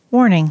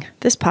Warning,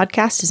 this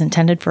podcast is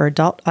intended for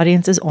adult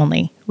audiences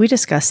only. We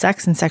discuss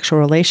sex and sexual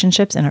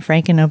relationships in a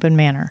frank and open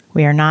manner.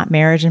 We are not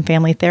marriage and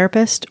family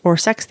therapist or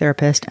sex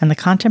therapist, and the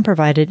content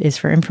provided is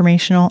for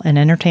informational and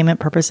entertainment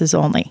purposes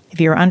only.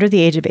 If you are under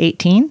the age of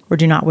 18 or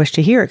do not wish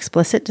to hear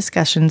explicit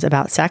discussions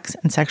about sex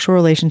and sexual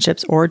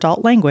relationships or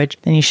adult language,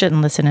 then you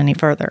shouldn't listen any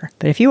further.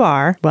 But if you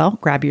are, well,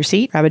 grab your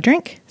seat, grab a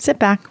drink, sit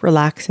back,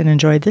 relax, and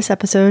enjoy this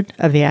episode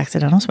of The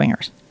Accidental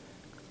Swingers.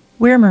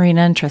 We're Myrina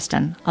and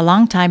Tristan, a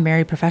longtime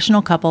married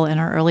professional couple in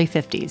our early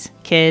 50s.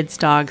 Kids,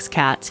 dogs,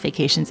 cats,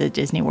 vacations at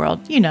Disney World,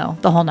 you know,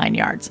 the whole 9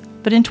 yards.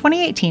 But in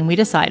 2018, we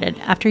decided,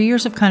 after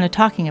years of kind of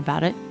talking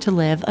about it, to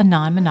live a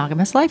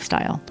non-monogamous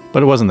lifestyle.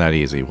 But it wasn't that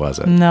easy, was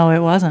it? No,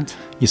 it wasn't.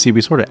 You see,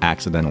 we sort of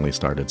accidentally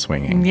started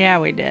swinging. Yeah,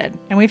 we did.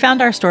 And we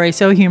found our story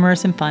so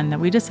humorous and fun that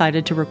we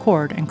decided to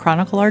record and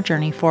chronicle our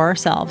journey for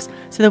ourselves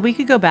so that we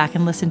could go back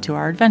and listen to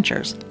our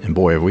adventures. And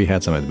boy, have we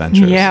had some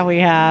adventures. Yeah, we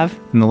have.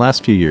 In the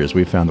last few years,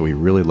 we've found that we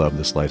really love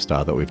this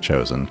lifestyle that we've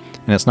chosen.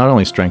 And it's not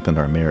only strengthened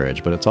our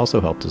marriage, but it's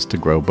also helped us to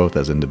grow both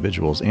as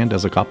individuals and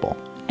as a couple.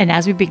 And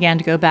as we began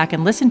to go back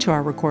and listen to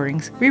our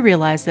recordings, we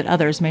realized that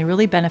others may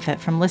really benefit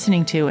from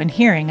listening to and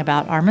hearing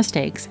about our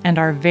mistakes and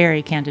our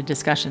very candid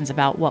discussions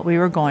about what we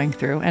were going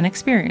through and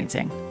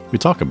experiencing. We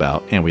talk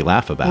about and we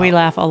laugh about. We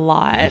laugh a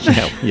lot.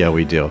 Yeah,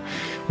 we do.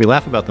 We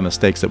laugh about the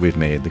mistakes that we've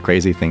made, the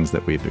crazy things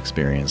that we've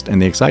experienced,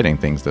 and the exciting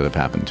things that have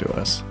happened to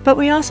us. But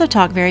we also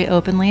talk very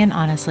openly and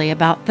honestly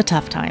about the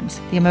tough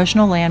times, the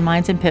emotional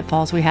landmines and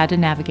pitfalls we had to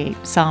navigate,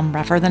 some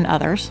rougher than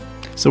others.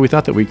 So we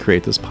thought that we'd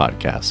create this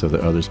podcast so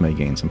that others may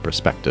gain some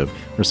perspective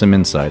or some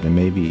insight and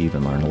maybe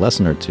even learn a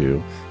lesson or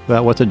two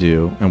about what to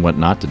do and what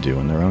not to do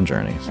in their own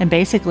journeys. And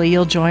basically,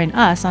 you'll join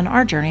us on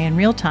our journey in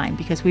real time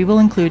because we will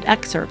include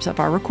excerpts of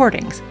our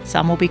recordings.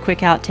 Some will be quick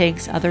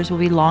outtakes, others will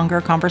be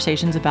longer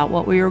conversations about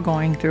what we were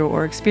going through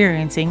or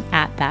experiencing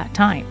at that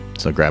time.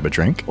 So grab a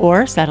drink.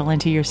 Or settle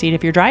into your seat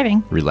if you're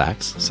driving.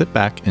 Relax, sit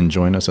back, and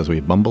join us as we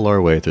bumble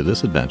our way through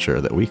this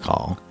adventure that we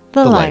call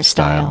The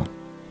Lifestyle.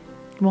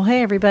 Well,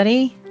 hey,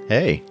 everybody.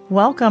 Hey.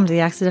 Welcome to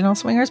the Accidental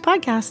Swingers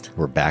podcast.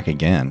 We're back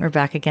again. We're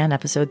back again,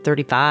 episode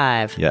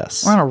 35.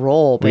 Yes. We're on a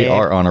roll, babe. We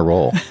are on a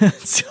roll.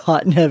 It's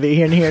hot and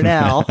heavy in here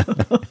now.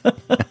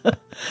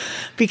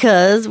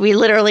 Because we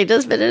literally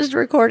just finished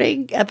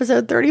recording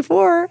episode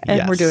 34, and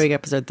Yes. we're doing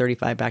episode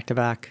 35 back to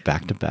back.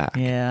 Back to back.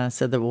 Yeah,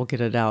 so that we'll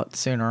get it out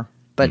sooner.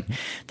 But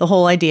the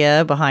whole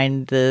idea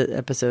behind the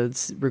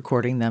episodes,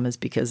 recording them, is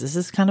because this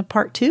is kind of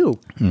part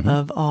two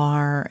of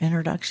our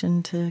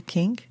introduction to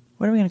kink.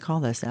 What are we going to call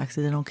this?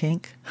 Accidental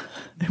kink?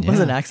 It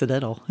wasn't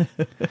accidental.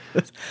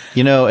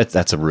 You know,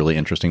 that's a really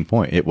interesting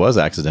point. It was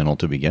accidental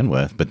to begin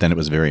with, but then it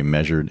was very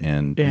measured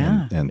and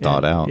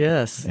thought out.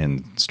 Yes.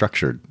 And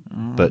structured,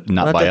 but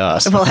not by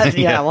us. We'll have to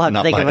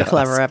think of a us.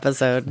 clever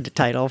episode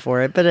title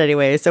for it. But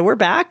anyway, so we're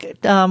back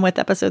with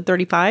episode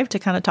 35 to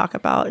kind of talk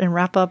about and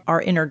wrap up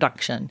our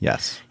introduction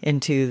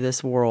into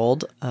this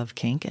world of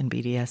kink and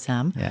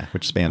BDSM. Yeah,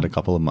 which spanned a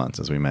couple of months,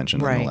 as we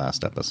mentioned in the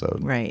last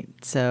episode. Right.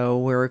 So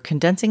we're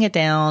condensing it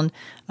down.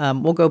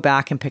 We'll go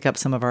back and pick up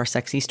some of our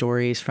sexy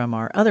stories from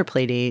our other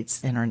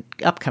playdates in our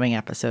upcoming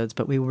episodes,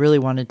 but we really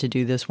wanted to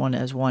do this one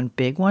as one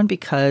big one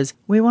because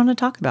we want to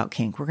talk about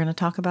kink. We're going to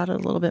talk about it a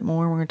little bit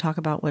more. We're going to talk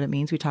about what it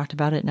means. We talked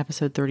about it in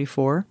episode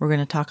 34. We're going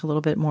to talk a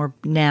little bit more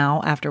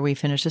now after we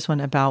finish this one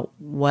about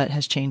what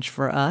has changed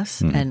for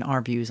us and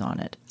our views on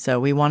it. So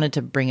we wanted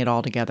to bring it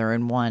all together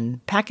in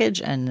one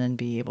package and then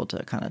be able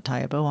to kind of tie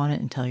a bow on it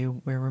and tell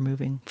you where we're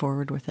moving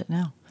forward with it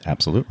now.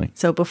 Absolutely.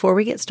 So before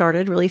we get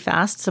started, really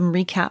fast, some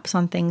recaps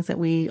on things that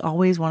we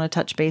always want to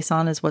touch base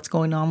on is what's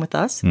going on with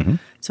us.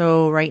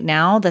 So right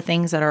now, the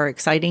things that are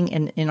exciting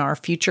in our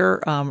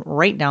future,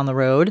 right down the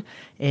road,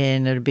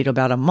 and it'll be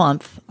about a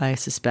month, I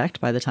suspect,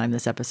 by the time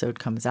this episode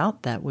comes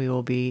out, that we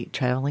will be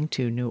traveling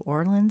to New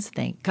Orleans.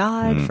 Thank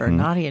God for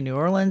Naughty in New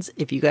Orleans.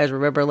 If you guys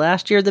remember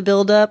last year, the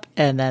buildup,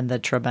 and then the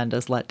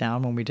tremendous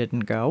letdown when we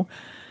didn't go.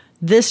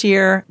 This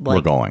year, we're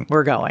going.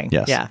 We're going.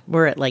 Yes. Yeah.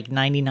 We're at like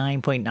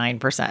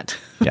 99.9%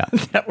 yeah.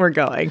 that we're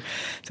going.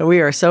 So we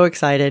are so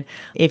excited.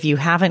 If you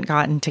haven't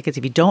gotten tickets,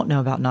 if you don't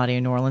know about Naughty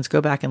in New Orleans, go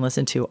back and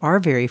listen to our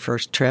very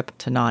first trip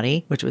to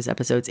Naughty, which was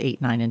episodes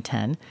 8, 9, and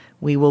 10.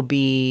 We will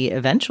be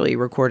eventually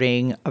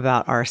recording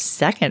about our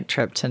second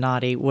trip to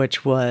Naughty,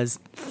 which was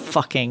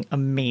fucking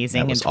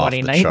amazing in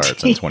 2019. Off the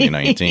charts in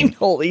 2019.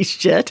 Holy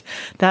shit.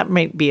 That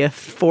might be a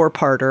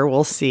 4-parter.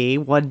 We'll see.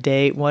 One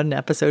day, one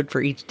episode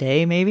for each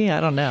day, maybe. I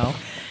don't know.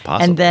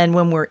 Possibly. And then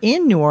when we're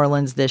in New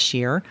Orleans this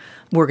year,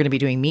 we're going to be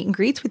doing meet and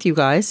greets with you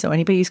guys. So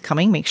anybody who's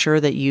coming, make sure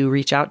that you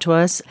reach out to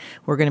us.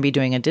 We're going to be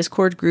doing a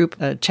Discord group,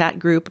 a chat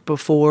group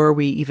before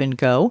we even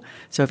go.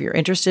 So if you're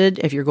interested,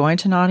 if you're going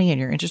to Naughty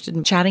and you're interested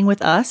in chatting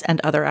with us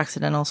and other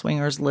Accidental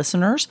Swingers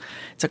listeners,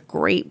 it's a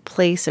great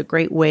place, a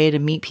great way to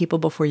meet people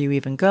before you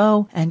even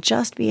go and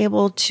just be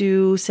able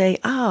to say,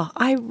 oh,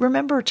 I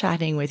remember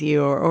chatting with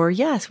you, or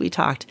yes, we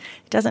talked.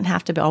 It doesn't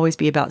have to always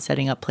be about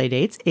setting up play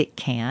dates. It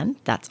can.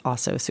 That's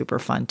also super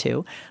fun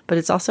too. But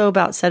it's also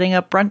about setting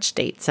up brunch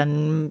dates and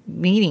and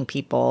meeting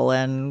people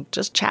and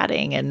just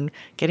chatting and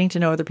getting to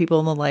know other people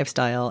in the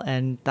lifestyle.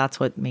 And that's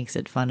what makes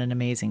it fun and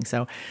amazing.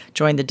 So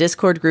join the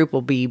Discord group.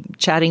 We'll be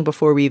chatting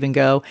before we even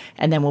go.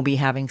 And then we'll be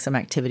having some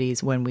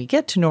activities when we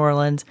get to New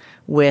Orleans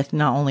with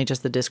not only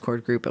just the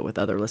Discord group, but with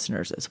other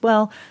listeners as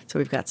well. So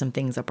we've got some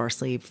things up our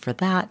sleeve for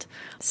that.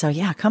 So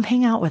yeah, come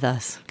hang out with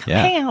us. Come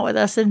hang out with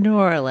us in New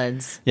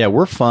Orleans. Yeah,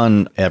 we're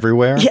fun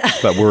everywhere,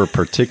 but we're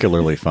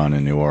particularly fun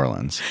in New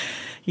Orleans.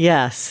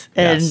 Yes.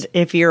 And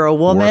if you're a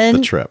woman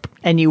worth the trip.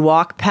 And you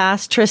walk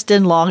past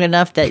Tristan long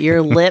enough that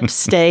your lips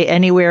stay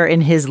anywhere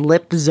in his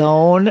lip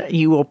zone,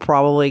 you will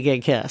probably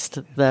get kissed.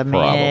 The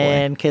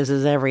man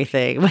kisses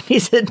everything when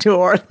he's in New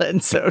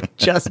Orleans. So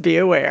just be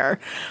aware.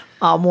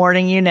 I'm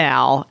warning you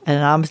now.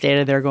 And I'm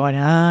standing there going,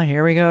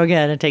 here we go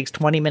again. It takes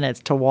 20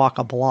 minutes to walk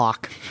a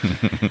block.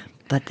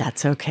 But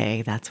that's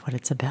okay. That's what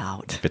it's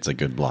about. If it's a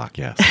good block,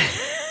 yes.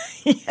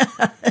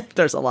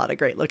 There's a lot of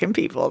great looking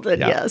people, then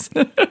yes.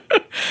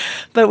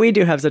 But we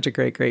do have such a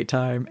great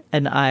time.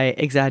 And I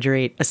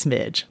exaggerate a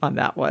smidge on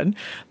that one.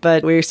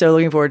 But we're so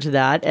looking forward to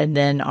that. And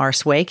then our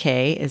Sway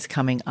K is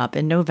coming up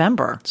in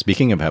November.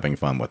 Speaking of having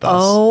fun with us.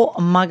 Oh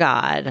my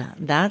God.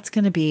 That's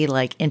going to be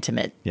like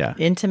intimate. Yeah.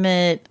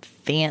 Intimate,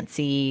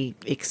 fancy,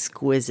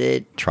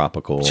 exquisite,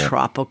 tropical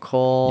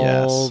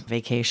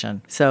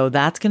vacation. So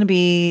that's going to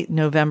be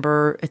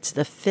November. It's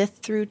the 5th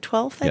through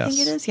 12th, I think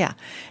it is. Yeah.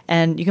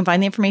 And you can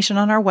find the information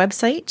on our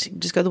website.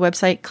 Just go to the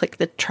website, click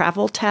the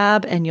travel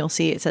tab, and you'll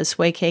see it says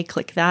Sway K.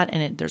 Click that.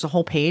 And there's a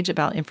whole page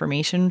about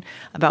information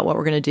about what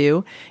we're going to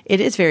do.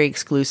 It is very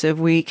exclusive.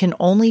 We can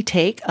only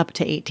take up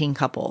to 18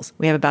 couples.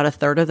 We have about a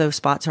third of those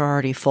spots are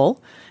already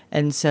full.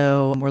 And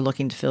so we're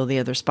looking to fill the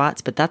other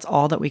spots, but that's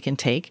all that we can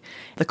take.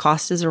 The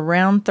cost is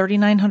around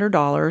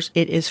 $3,900.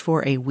 It is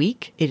for a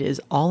week. It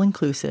is all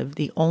inclusive.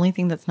 The only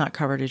thing that's not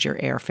covered is your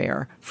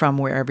airfare from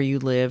wherever you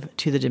live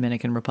to the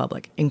Dominican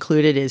Republic.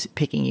 Included is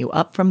picking you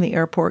up from the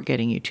airport,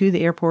 getting you to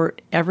the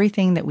airport.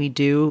 Everything that we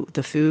do,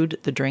 the food,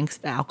 the drinks,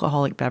 the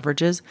alcoholic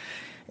beverages,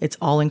 it's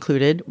all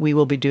included. We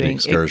will be doing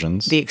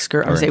excursions.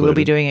 We'll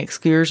be doing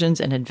excursions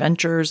and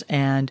adventures,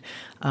 and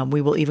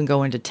we will even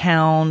go into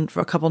town for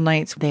a couple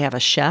nights. They have a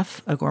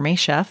chef, a gourmet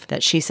chef,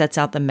 that she sets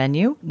out the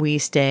menu. We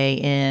stay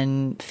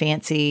in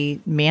fancy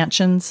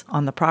mansions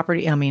on the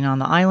on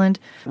the island.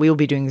 We will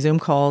be doing Zoom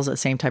calls, the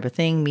same type of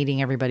thing,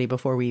 meeting everybody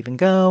before we even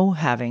go,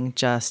 having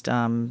just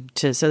so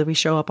that we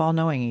show up all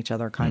knowing each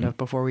other kind of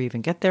before we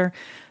even get there.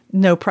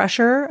 No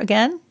pressure.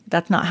 Again,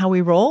 that's not how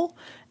we roll.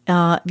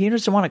 If you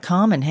just want to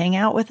come and hang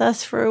out with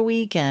us for a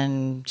week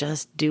and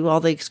just do all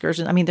the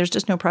excursions, there's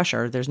just no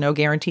pressure. There's no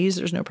guarantees.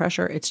 There's no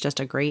pressure. It's just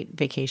a great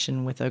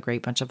vacation with a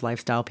great bunch of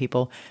lifestyle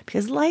people,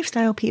 because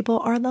lifestyle people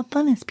are the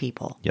funnest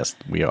people. Yes,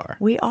 we are.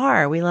 We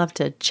are. We love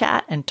to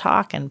chat and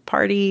talk and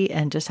party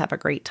and just have a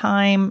great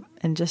time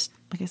and just,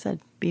 like I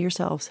said, be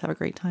yourselves, have a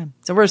great time.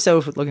 So we're so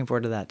looking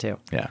forward to that too.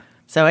 Yeah.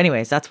 So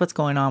anyways, that's what's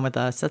going on with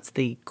us. That's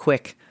the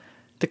quick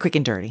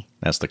and dirty.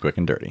 That's the quick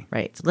and dirty.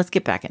 Right. So let's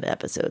get back into the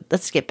episode.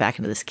 Let's get back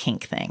into this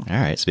kink thing. All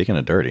right. Speaking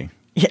of dirty.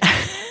 Yeah.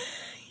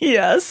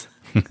 Yes.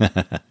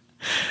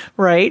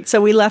 Right. So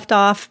we left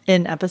off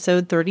in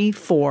episode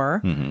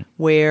 34,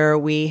 where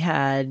we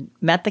had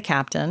met the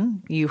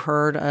captain. You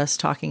heard us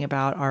talking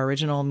about our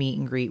original meet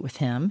and greet with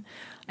him.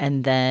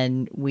 And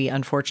then we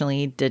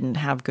unfortunately didn't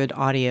have good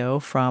audio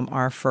from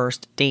our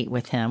first date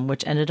with him,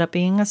 which ended up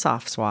being a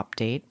soft swap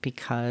date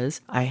because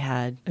I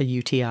had a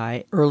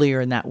UTI earlier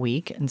in that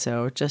week. And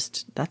so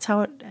that's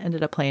how it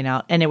ended up playing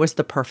out. And it was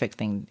the perfect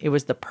thing. It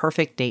was the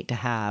perfect date to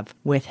have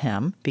with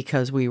him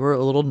because we were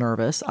a little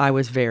nervous. I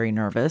was very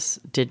nervous,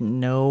 didn't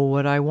know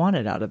what I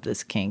wanted out of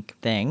this kink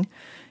thing.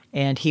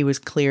 And he was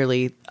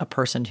clearly a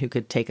person who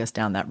could take us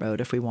down that road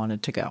if we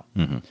wanted to go.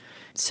 Mm-hmm.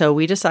 So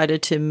we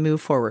decided to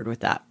move forward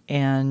with that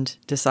and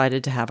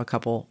decided to have a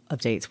couple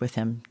of dates with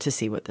him to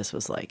see what this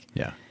was like.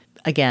 Yeah.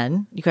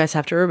 Again, you guys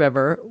have to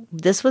remember,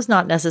 this was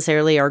not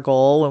necessarily our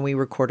goal when we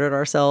recorded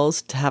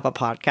ourselves to have a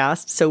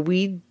podcast. So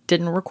we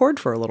didn't record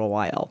for a little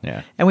while.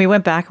 Yeah. And we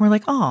went back and we're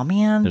like, oh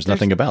man. There's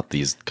nothing about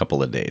these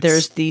couple of dates.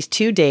 There's these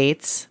 2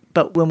 dates.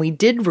 But when we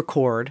did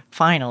record,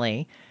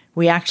 finally,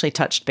 we actually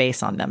touched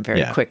base on them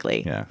very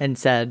quickly and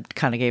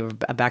kind of gave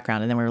a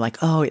background. And then we were like,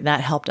 oh,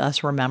 that helped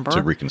us remember.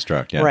 To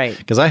reconstruct, yeah. Right.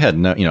 Because I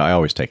had I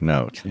always take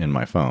notes in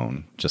my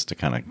phone just to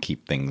kind of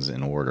keep things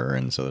in order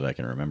and so that I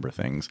can remember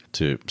things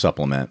to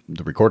supplement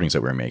the recordings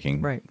that we're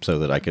making. Right. So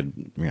that I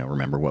could,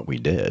 remember what we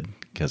did.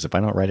 Because if I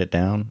don't write it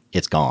down,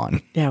 it's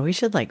gone. Yeah, we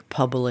should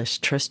publish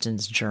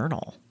Tristan's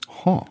journal.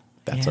 Huh.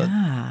 That's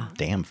a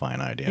damn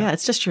fine idea. Yeah,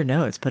 it's just your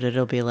notes, but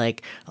it'll be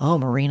like, oh,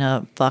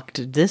 Myrina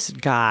fucked this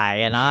guy,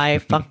 and I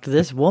fucked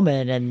this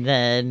woman, and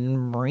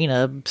then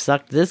Myrina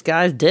sucked this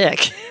guy's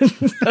dick.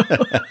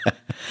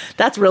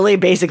 That's really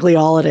basically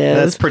all it is.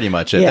 That's pretty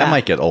much it. Yeah. That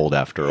might get old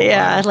after a while.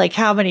 Yeah,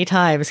 how many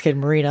times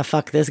can Myrina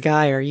fuck this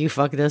guy, or you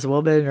fuck this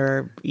woman,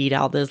 or eat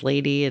out this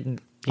lady,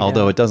 and...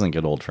 Although it doesn't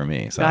get old for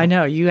me. So. I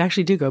know. You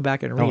actually do go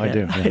back and read it. I do.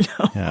 Yeah. I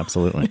know. Yeah,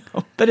 absolutely.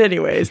 But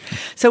anyways,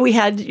 so we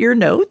had your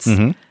notes.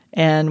 Mm-hmm.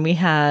 And we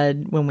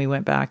had, when we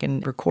went back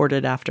and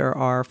recorded after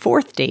our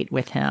 4th date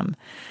with him,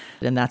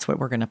 And that's what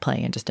we're going to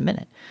play in just a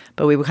minute.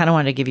 But we kind of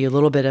wanted to give you a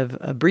little bit of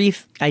a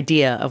brief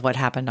idea of what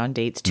happened on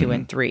dates 2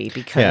 and 3,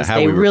 because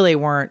they really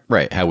weren't.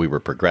 Right. How we were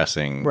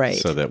progressing. Right.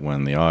 So that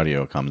when the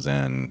audio comes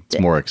in, it's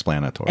more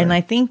explanatory. And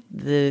I think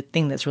the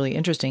thing that's really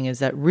interesting is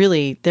that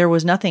really there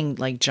was nothing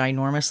like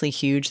ginormously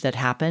huge that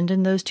happened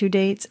in those 2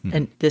 dates.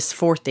 And this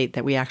 4th date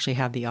that we actually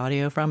have the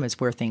audio from is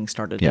where things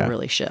started to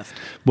really shift.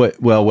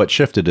 What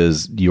shifted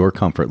is your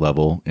comfort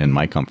level and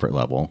my comfort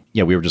level.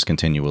 Yeah, we were just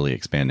continually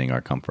expanding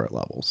our comfort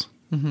levels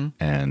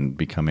and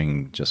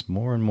becoming just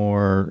more and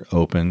more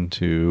open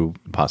to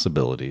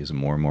possibilities and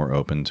more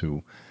open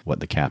to what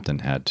the captain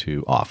had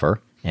to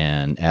offer.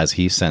 And as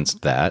he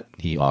sensed that,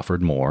 he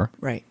offered more.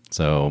 Right.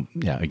 So,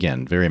 yeah,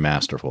 again, very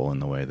masterful in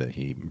the way that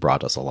he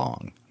brought us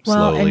along,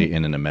 slowly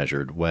and in a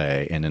measured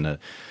way, and in a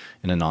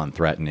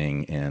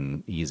non-threatening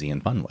and easy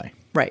and fun way.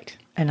 Right.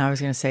 And I was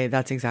going to say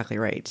that's exactly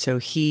right. So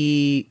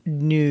he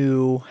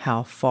knew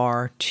how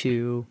far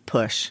to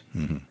push.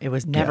 It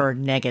was never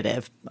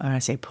negative. When I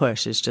say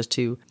push, it's just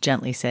to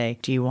gently say,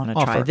 do you want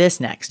to try this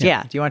next?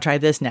 Yeah. Do you want to try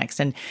this next?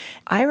 And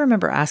I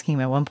remember asking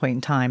him at one point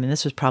in time, and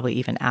this was probably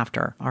even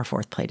after our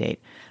 4th play date,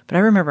 but I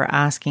remember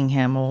asking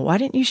him, well, why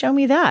didn't you show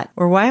me that?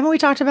 Or why haven't we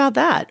talked about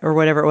that? Or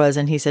whatever it was.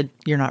 And he said,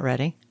 you're not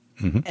ready.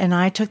 And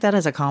I took that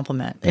as a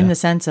compliment in the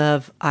sense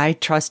of I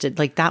trusted,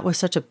 like that was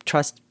such a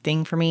trust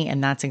thing for me.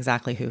 And that's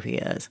exactly who he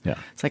is. Yeah.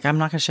 It's like, I'm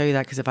not going to show you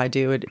that because if I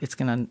do it, it's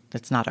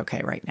not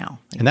okay right now.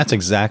 Like, and that's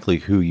exactly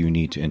who you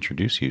need to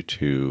introduce you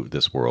to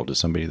this world, is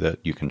somebody that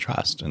you can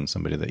trust and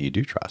somebody that you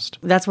do trust.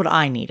 That's what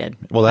I needed.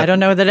 Well, I don't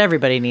know that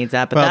everybody needs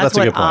that, but that's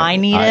what I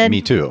needed.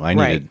 Me too. I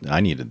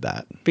needed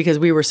that. Because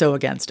we were so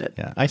against it.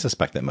 Yeah. I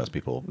suspect that most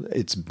people,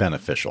 it's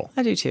beneficial.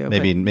 I do too.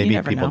 Maybe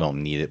people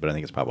don't need it, but I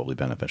think it's probably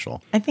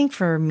beneficial. I think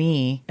for me,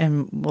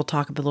 and we'll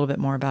talk a little bit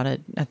more about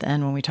it at the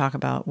end when we talk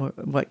about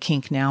what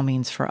kink now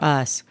means for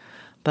us.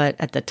 But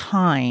at the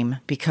time,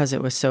 because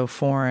it was so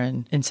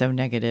foreign and so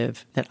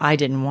negative, that I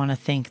didn't want to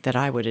think that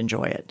I would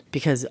enjoy it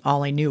because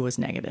all I knew was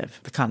negative,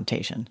 the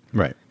connotation.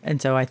 Right.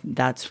 And so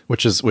that's...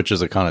 Which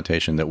is a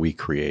connotation that we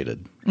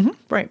created.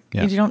 Right.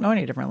 Yeah. You don't know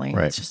any differently.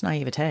 Right. It's just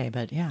naivete,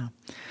 but yeah.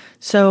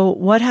 So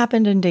what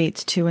happened in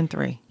dates 2 and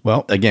 3?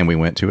 Well, again, we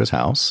went to his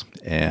house,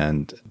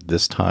 and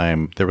this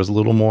time there was a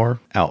little more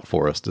out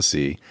for us to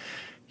see.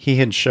 He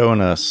had shown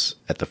us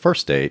at the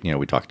first date,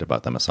 we talked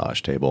about the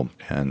massage table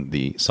and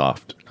the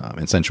soft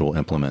and sensual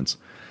implements.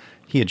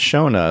 He had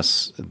shown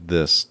us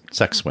this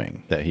sex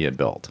swing that he had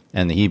built,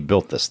 and he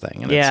built this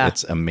thing, and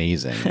it's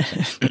amazing.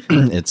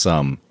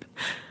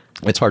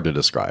 It's hard to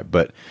describe,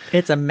 but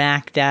it's a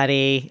Mac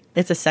Daddy.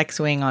 It's a sex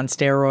swing on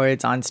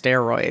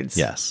steroids.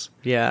 Yes.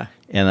 Yeah.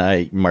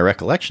 And my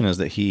recollection is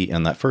that he,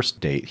 on that first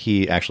date,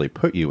 he actually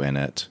put you in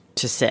it.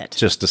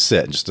 Just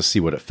to see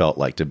what it felt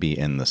like to be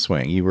in the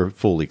swing. You were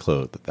fully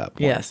clothed at that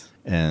point. Yes.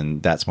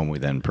 And that's when we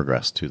then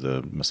progressed to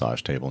the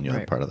massage table in the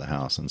other part of the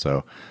house. And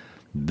so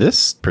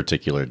this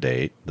particular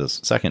date,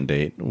 this second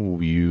date,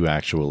 you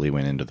actually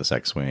went into the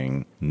sex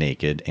swing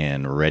naked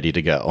and ready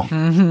to go.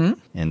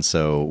 And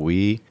so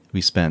we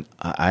spent,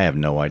 I have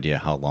no idea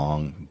how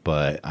long,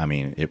 but I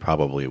mean, it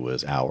probably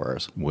was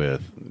hours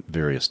with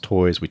various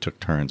toys. We took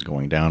turns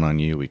going down on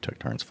you. We took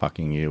turns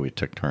fucking you. We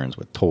took turns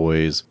with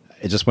toys.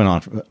 It just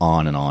went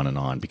on and on and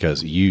on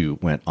because you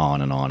went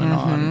on and on and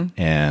on.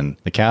 And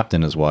the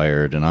captain is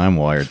wired and I'm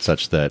wired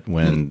such that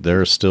when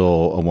there's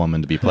still a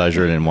woman to be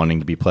pleasured and wanting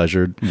to be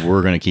pleasured,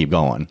 we're going to keep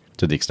going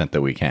to the extent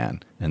that we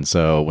can. And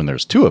so when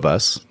there's 2 of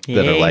us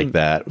that are like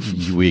that,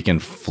 we can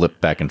flip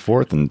back and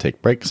forth and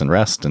take breaks and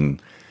rest.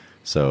 And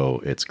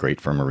so it's great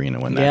for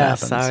Myrina when that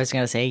happens. Yes, I was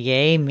going to say,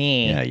 yay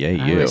me. Yeah, yay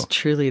you. I was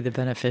truly the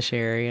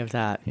beneficiary of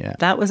that. Yeah.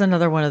 That was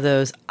another one of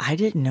those, I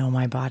didn't know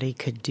my body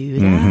could do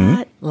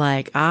that.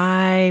 Like,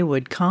 I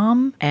would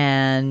come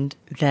and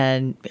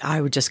then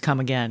I would just come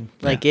again.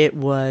 Like, it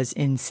was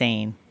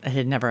insane. It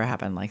had never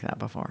happened like that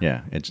before.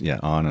 Yeah, it's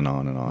on and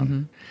on and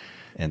on.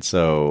 And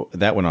so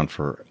that went on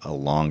for a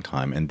long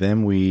time. And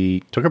then we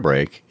took a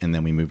break and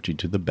then we moved you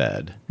to the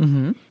bed.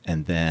 And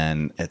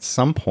then at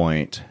some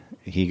point,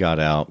 he got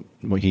out.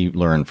 Well, he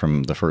learned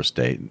from the first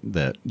date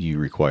that you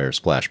require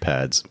splash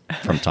pads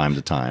from time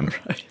to time.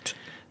 Right.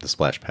 The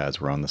splash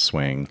pads were on the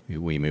swing.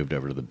 We moved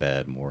over to the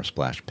bed. More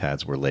splash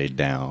pads were laid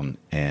down.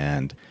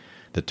 And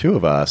the 2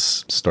 of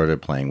us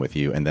started playing with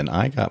you. And then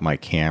I got my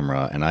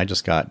camera and I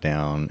just got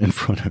down in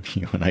front of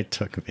you and I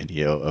took a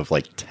video of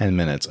like 10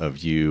 minutes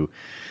of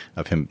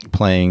him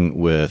playing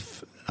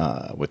with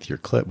your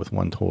clit with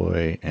one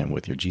toy and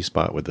with your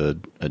G-spot with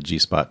a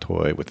G-spot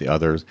toy with the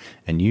others.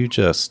 And you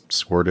just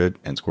squirted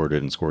and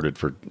squirted and squirted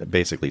for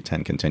basically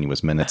 10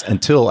 continuous minutes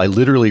until I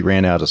literally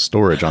ran out of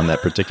storage on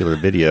that particular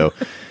video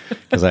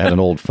because I had an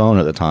old phone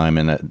at the time.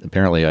 And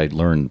apparently I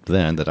learned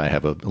then that I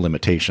have a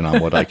limitation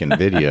on what I can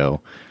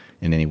video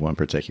in any one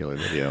particular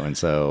video. And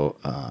so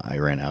I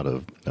ran out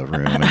of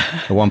room. And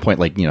at one point,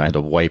 I had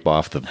to wipe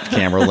off the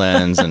camera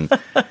lens and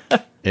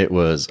it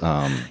was...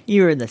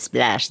 you were in the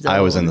splash zone.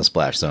 I was in the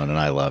splash zone and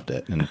I loved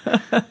it. And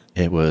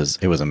it was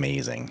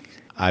amazing.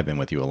 I've been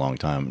with you a long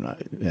time,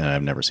 and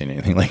I've never seen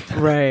anything like that.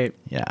 Right.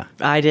 Yeah.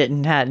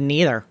 hadn't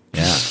either.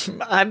 Yeah.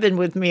 I've been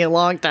with me a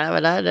long time,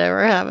 and I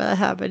never have that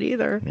happen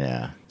either.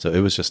 Yeah. So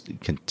it was just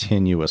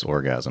continuous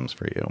orgasms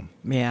for you.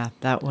 Yeah,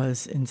 that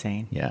was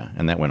insane. Yeah.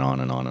 And that went on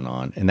and on and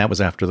on. And that was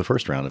after the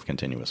first round of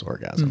continuous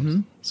orgasms.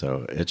 Mm-hmm.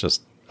 So it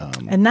just...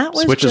 and that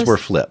was switches were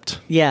flipped.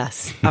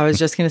 Yes, I was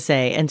just going to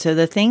say. And so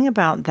the thing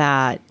about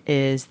that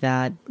is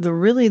that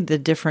the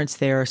difference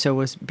there, so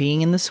was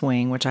being in the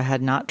swing, which I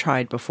had not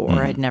tried before. Mm-hmm.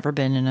 I had never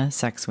been in a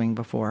sex swing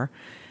before.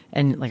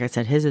 And like I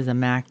said, his is a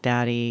Mac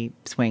Daddy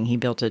swing. He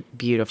built it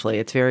beautifully.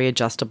 It's very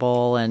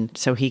adjustable, and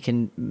so he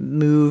can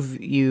move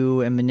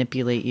you and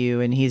manipulate you.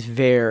 And he's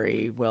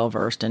very well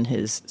versed in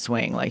his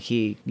swing. Like,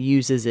 he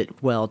uses it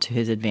well to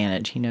his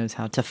advantage. He knows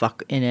how to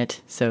fuck in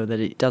it so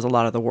that it does a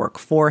lot of the work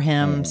for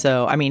him.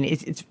 So, I mean,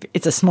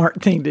 it's a smart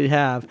thing to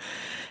have.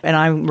 And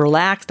I'm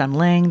relaxed. I'm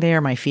laying there.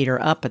 My feet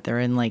are up, but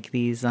they're in like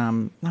these, I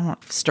don't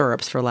want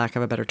stirrups for lack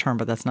of a better term,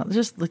 but that's not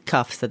just the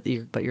cuffs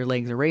but your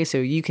legs are raised.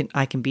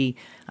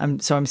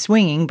 So I'm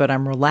swinging, but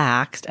I'm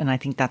relaxed. And I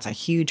think that's a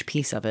huge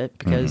piece of it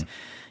because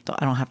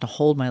I don't have to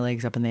hold my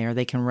legs up in the air.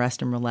 They can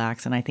rest and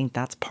relax. And I think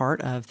that's part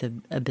of the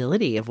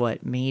ability of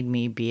what made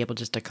me be able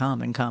just to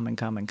come and come and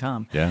come and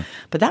come. Yeah.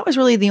 But that was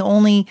really the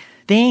only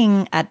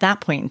thing at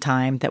that point in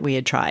time that we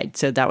had tried.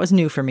 So that was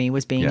new for me,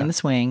 was being in the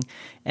swing.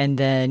 And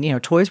then,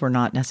 toys were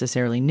not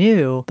necessarily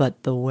new,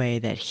 but the way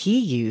that he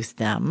used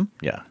them.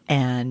 Yeah.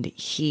 And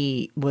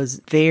he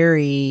was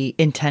very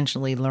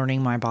intentionally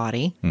learning my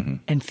body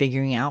and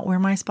figuring out where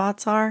my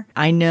spots are.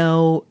 I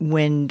know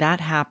when that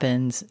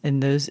happens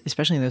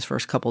especially in those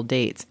first couple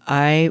dates,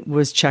 I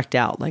was checked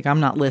out. Like, I'm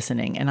not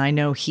listening. And I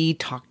know he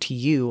talked to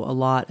you a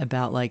lot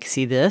about like,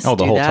 see this, the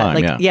whole time.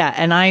 Like, yeah.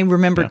 And I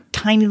remember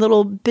tiny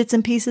little bits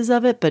and pieces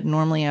of it, but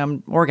normally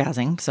I'm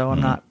orgasming, so I'm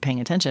not paying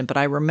attention. But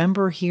I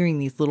remember hearing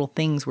these little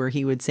things where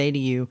he would say to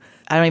you,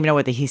 I don't even know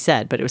what he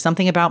said, but it was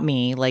something about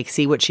me, like,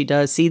 see what she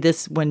does, see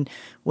this when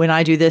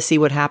I do this, see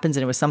what happens.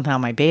 And it was somehow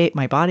my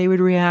body would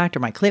react or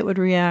my clit would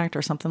react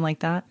or something like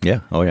that. Yeah.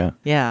 Oh, yeah.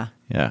 Yeah.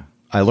 Yeah.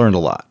 I learned a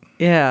lot.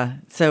 Yeah.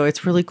 So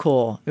it's really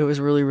cool. It was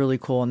really, really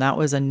cool. And that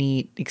was a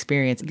neat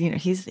experience.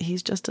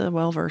 He's just a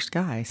well-versed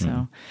guy.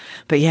 So,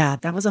 but yeah,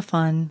 that was a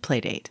fun play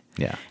date.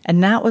 Yeah.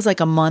 And that was like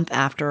a month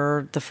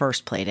after the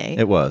first play date.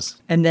 It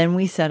was. And then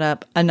we set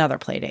up another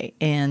play date.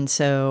 And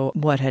so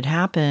what had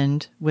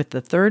happened with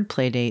the third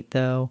play date,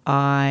 though,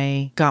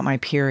 I got my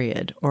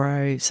period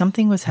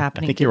something was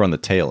happening. I think you were on the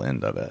tail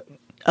end of it.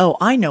 Oh,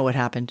 I know what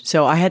happened.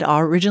 So I had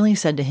originally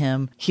said to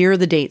him, here are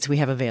the dates we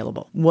have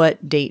available.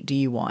 What date do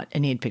you want?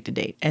 And he had picked a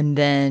date. And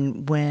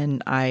then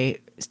when I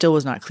still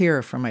was not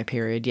clear from my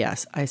period,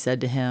 yes, I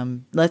said to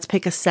him, let's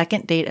pick a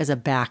second date as a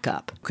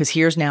backup because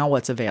here's now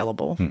what's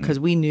available because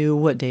we knew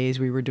what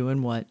days we were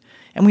doing what.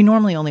 And we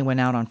normally only went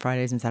out on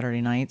Fridays and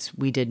Saturday nights.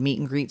 We did meet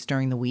and greets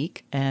during the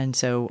week. And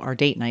so our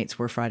date nights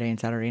were Friday and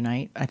Saturday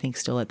night, I think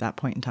still at that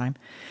point in time.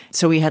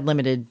 So we had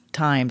limited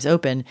times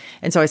open.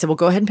 And so I said, well,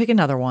 go ahead and pick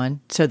another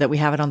one so that we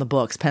have it on the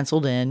books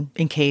penciled in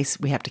case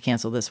we have to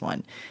cancel this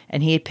one.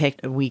 And he had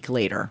picked a week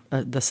later,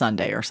 the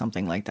Sunday or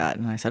something like that.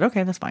 And I said,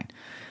 okay, that's fine.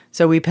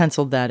 So we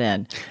penciled that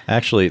in.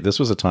 Actually, this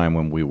was a time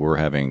when we were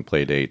having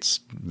play dates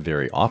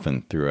very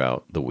often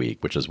throughout the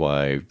week, which is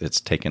why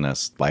it's taken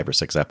us 5 or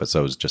 6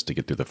 episodes just to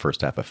get through the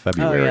first half of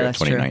February of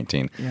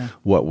 2019. Yeah.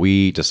 What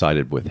we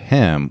decided with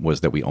him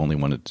was that we only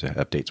wanted to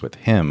have dates with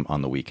him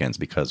on the weekends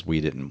because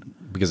we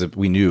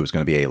knew it was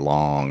going to be a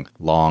long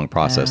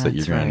process that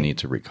you're going to need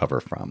to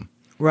recover from.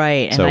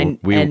 Right. So and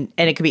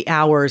it could be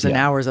hours and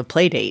hours of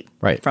play date.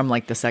 Right. From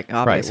like the second,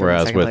 right.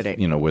 Whereas play date.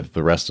 with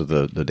the rest of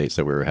the dates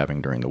that we were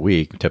having during the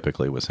week,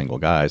 typically with single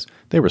guys,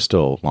 they were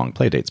still long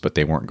play dates, but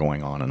they weren't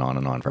going on and on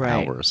and on for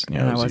hours.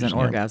 And I wasn't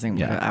orgasming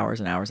for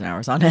hours and hours and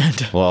hours on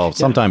end. Well,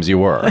 sometimes you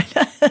were.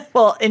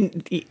 Well,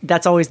 and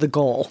that's always the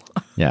goal.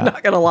 Yeah.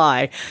 Not going to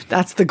lie.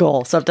 That's the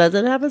goal. Sometimes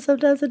it happens,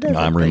 sometimes it doesn't.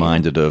 I'm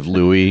reminded of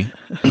Louis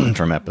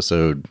from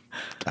episode,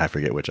 I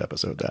forget which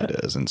episode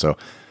that is. And so...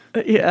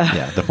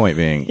 Yeah. The point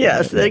being,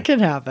 yes, it can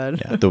happen.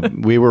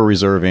 We were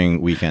reserving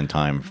weekend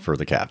time for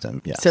the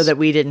captain. Yes. So that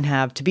we didn't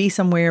have to be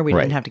somewhere. We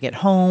didn't have to get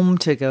home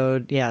to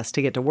go. Yes,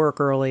 to get to work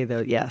early.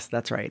 Yes,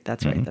 that's right.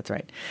 That's right. That's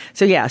right.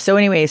 So So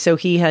anyway, so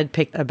he had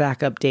picked a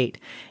backup date,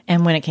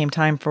 and when it came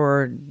time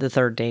for the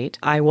third date,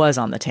 I was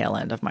on the tail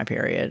end of my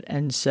period,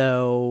 and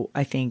so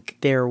I think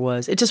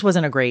it just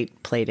wasn't a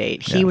great play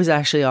date. He was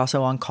actually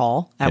also on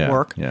call at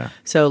work. Yeah.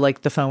 So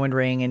like the phone would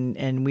ring,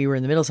 and we were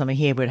in the middle of something.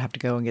 He would have to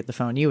go and get the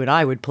phone. You and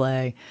I would play,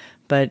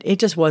 but it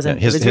just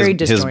wasn't. It was very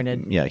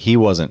disjointed.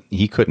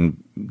 He couldn't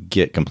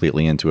get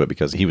completely into it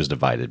because he was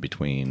divided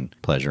between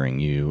pleasuring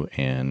you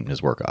and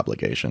his work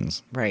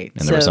obligations. Right.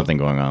 And there was something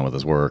going on with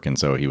his work, and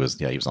so he was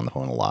on the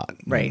phone a lot.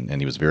 Right. And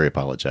he was very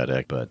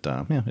apologetic, but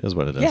it is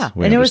what it is. Yeah.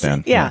 We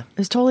understand.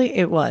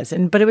 It was.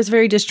 But it was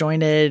very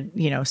disjointed,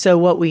 so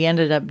what we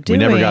ended up doing.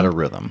 We never got a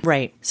rhythm.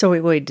 Right. So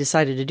what we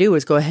decided to do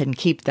was go ahead and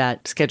keep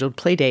that scheduled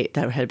play date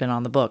that had been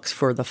on the books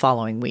for the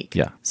following week.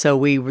 Yeah. So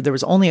there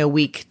was only a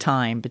week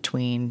time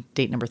between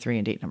date number 3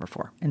 and date number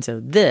 4. And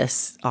so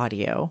this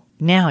audio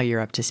Now you're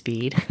up to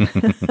speed.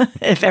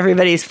 If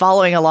everybody's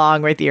following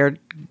along with your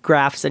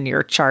graphs and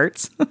your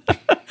charts,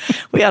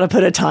 we ought to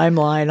put a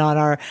timeline on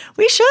our...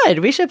 We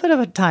should put a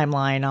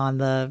timeline on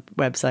the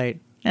website.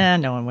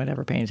 No one would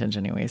ever pay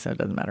attention anyway, so it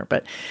doesn't matter.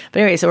 But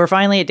anyway, so we're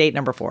finally at date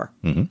number 4.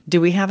 Mm-hmm.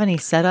 Do we have any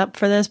setup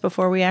for this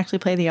before we actually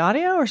play the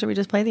audio, or should we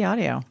just play the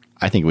audio?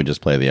 I think we just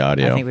play the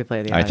audio. I think we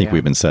play the audio. I think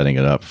we've been setting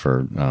it up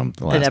for the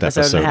last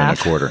episode and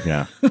a quarter.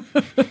 Yeah.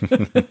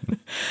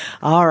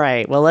 All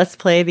right. Well, let's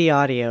play the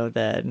audio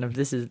then.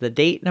 This is the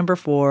date number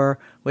 4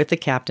 with the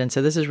captain.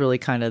 So this is really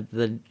kind of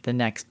the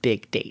next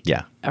big date.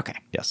 Yeah. Okay.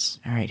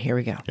 Yes. All right. Here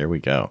we go. Here we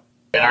go.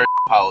 And our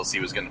policy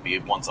was going to be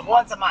once a month.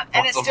 Once a month.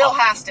 And it still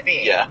has to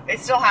be. Yeah. It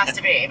still has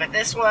to be. But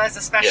this was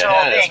a special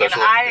thing.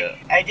 Special,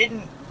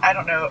 and I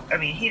don't know. I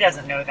mean, he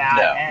doesn't know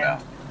that.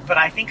 No. But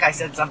I think I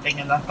said something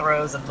in the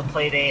throes of the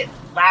play date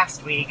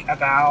last week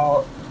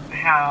about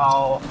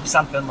how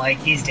something like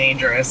he's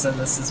dangerous and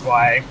this is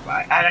why.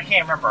 I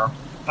can't remember.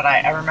 But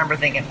I remember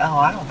thinking,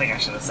 I don't think I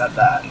should have said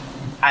that.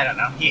 I don't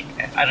know.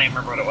 I don't even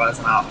remember what it was,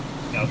 and I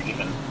don't know if he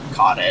even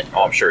caught it.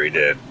 Oh, I'm sure he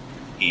did.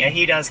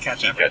 He does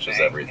catch everything. He catches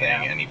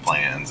everything, and he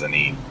plans, and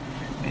he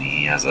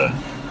has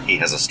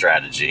a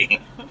strategy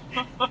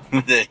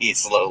that he's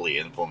slowly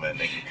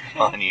implementing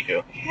on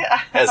you,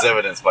 as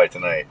evidenced by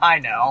tonight. I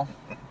know.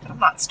 I'm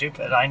not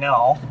stupid. I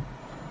know.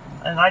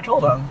 And I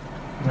told him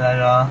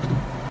that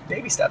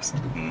baby steps,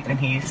 and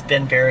he's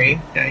been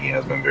very... Yeah, he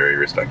has been very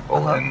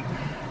respectful and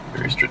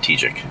very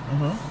strategic.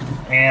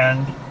 Mm-hmm.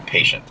 And...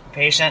 Patient,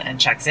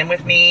 and checks in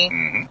with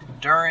me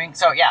during...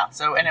 So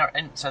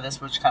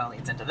this, which kind of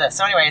leads into this.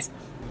 So anyways...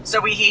 So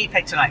he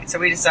picked tonight. So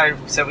we decided,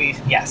 we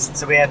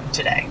had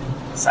today,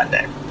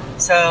 Sunday.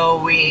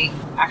 So we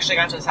actually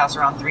got to his house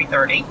around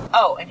 3:30.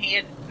 Oh, and he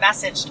had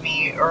messaged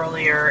me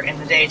earlier in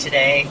the day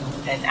today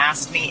and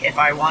asked me if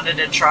I wanted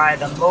to try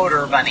the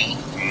motor bunny.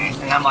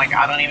 And I'm like,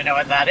 I don't even know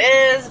what that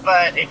is,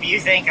 but if you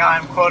think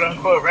I'm quote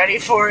unquote ready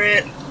for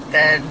it,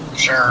 then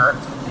sure.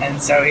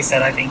 And so he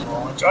said, I think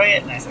we'll enjoy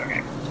it. And I said,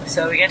 okay.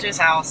 So we get to his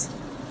house.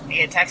 He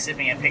had texted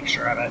me a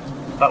picture of it,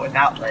 but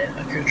without the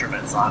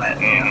accoutrements on it.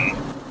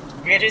 Mm-hmm.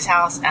 We get to his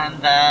house, and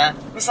the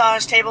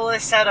massage table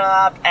is set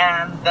up,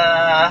 and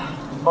the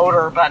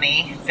motor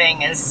bunny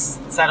thing is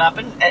set up,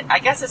 and I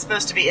guess it's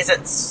supposed to be. Is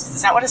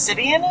that what a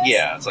Sybian is?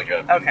 Yeah, it's like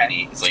a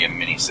mini. It's like a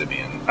mini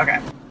Sybian. Okay,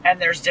 and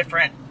there's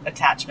different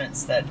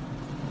attachments that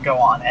go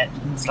on it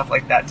and stuff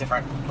like that.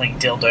 Different like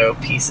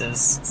dildo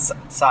pieces,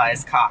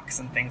 size cocks,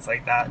 and things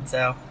like that.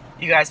 So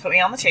you guys put me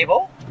on the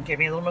table, gave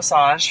me a little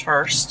massage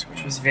first,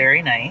 which was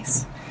very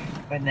nice,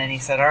 and then he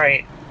said, "All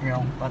right,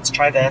 let's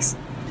try this."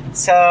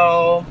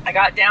 So I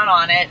got down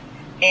on it,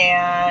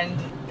 and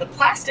the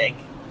plastic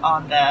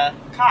on the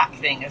cock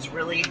thing is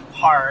really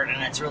hard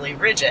and it's really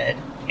rigid,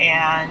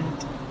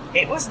 and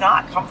it was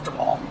not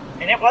comfortable,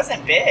 and it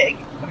wasn't big.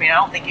 I mean, I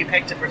don't think you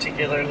picked a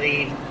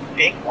particularly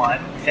big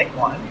one, thick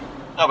one.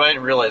 No, but I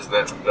didn't realize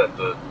that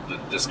the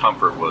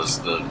discomfort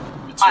was the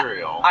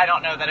material. I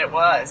don't know that it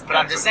was, but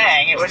I'm just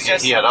saying it was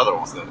just... He had other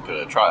ones that could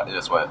have tried.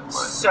 That's what.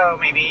 So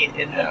maybe...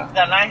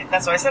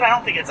 That's why I said I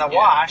don't think it's a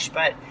wash,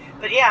 but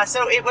yeah,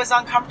 so it was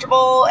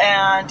uncomfortable,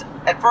 and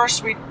at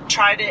first we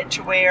tried it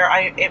to where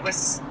it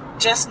was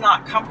just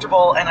not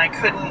comfortable, and I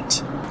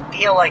couldn't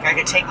feel like I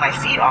could take my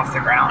feet off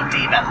the ground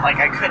even. Like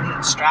I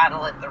couldn't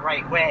straddle it the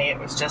right way. It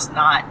was just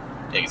not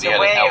the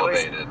way it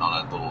elevated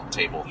on a little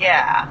table thing.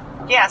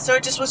 Yeah, so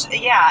it just was, and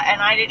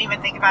I didn't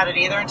even think about it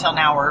either until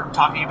now we're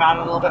talking about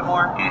it a little bit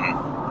more.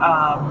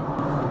 Mm-hmm.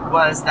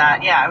 Was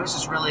that, it was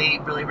just really,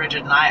 really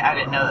rigid, and I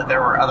didn't know that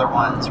there were other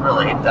ones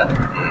really that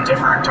were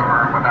different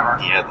or whatever.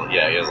 He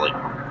has like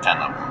 10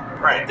 of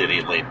them. Right. That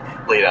he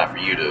laid out for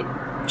you to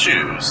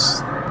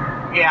choose.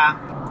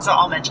 Yeah, so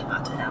I'll mention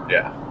that to him.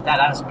 Yeah. That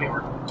as we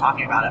were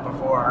talking about it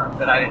before,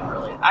 that I didn't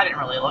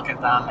really look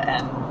at them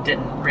and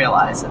didn't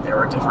realize that they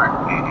were different.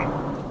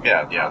 Mm-hmm.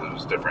 Yeah, there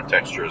was different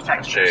textures,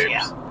 different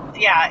shapes.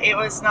 Yeah, it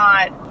was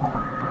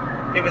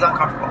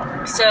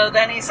uncomfortable. So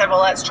then he said,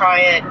 well, let's try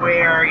it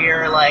where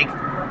you're like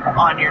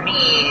on your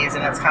knees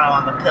and it's kind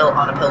of on a pillow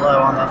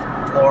on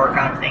the floor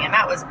kind of thing, and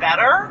that was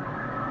better.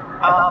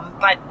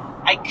 But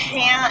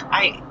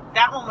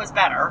that one was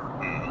better.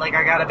 Like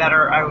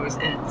I was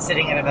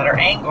sitting at a better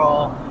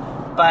angle,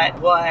 but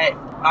what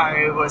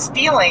I was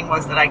feeling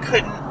was that I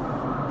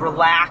couldn't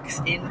relax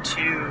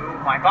into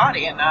my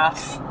body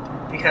enough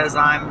because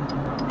I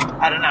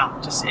don't know,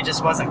 it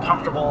just wasn't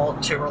comfortable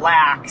to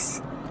relax.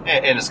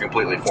 And it's a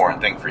completely foreign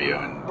thing for you.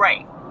 And,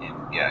 right.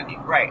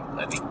 Right.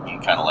 I think you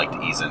kind of like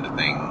to ease into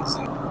things.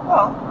 And,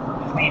 well,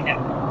 I mean,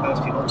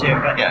 most people do,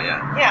 but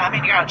yeah. I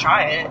mean, you gotta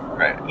try it,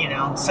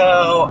 right?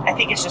 So I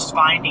think it's just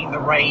finding the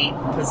right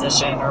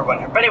position or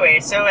whatever. But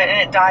anyway, so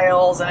it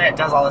dials and it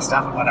does all this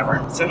stuff and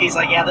whatever. So he's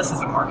like, yeah, this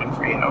isn't working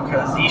for you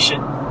because you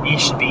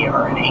should be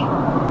already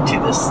to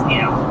this,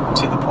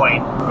 to the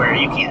point where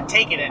you can't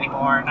take it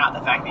anymore. Not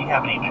the fact that you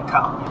haven't even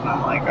come. And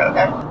I'm like,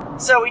 okay.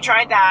 So we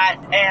tried that,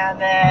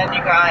 and then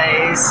you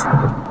guys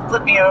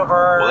flipped me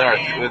over.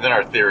 Well, then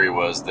our theory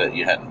was that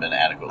you hadn't been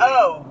adequately.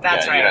 Oh,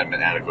 that's right. You hadn't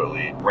been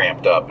adequately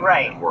ramped up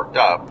and worked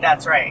up.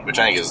 That's right. Which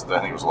I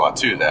think was a lot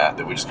to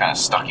that we just kind of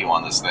stuck you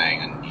on this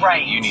thing, and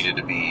you needed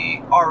to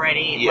be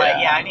already.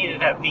 Yeah. I needed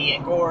to be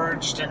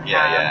engorged and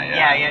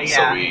yeah.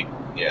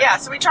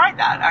 So we tried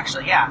that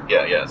actually.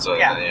 Yeah. So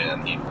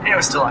and it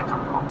was still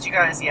uncomfortable. But you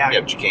guys,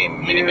 but you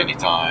came many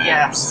times.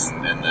 Yes.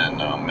 And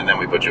then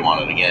we put you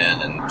on it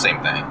again, and same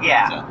thing.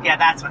 Yeah. So. Yeah.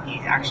 That's when he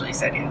actually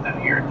said,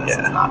 this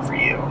is not for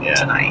you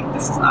tonight.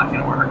 This is not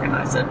going to work. And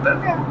I said, but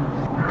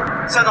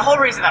So the whole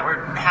reason that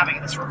we're having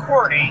this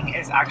recording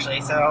is actually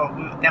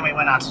then we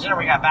went out to dinner.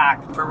 We got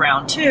back for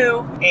round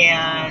 2,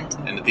 and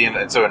at the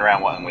end, so in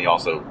round 1 we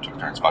also took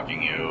turns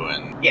fucking you,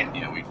 and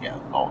the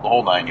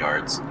whole 9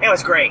 yards. It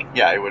was great.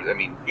 Yeah, it would. I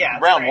mean,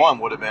 round 1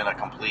 would have been a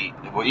complete.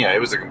 Well, it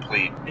was a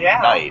complete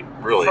night,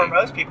 really, for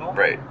most people.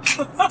 Right,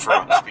 for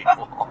most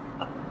people.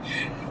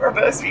 For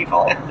most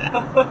people.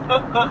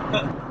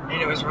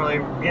 And it was really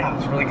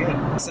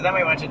good. So then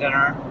we went to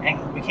dinner,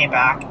 and we came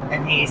back,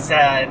 and he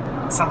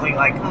said something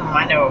like,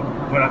 I know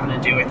what I'm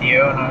going to do with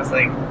you. And I was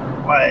like,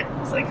 what?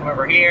 He's like, come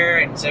over here.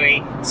 And so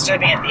he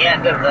stood me at the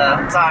end of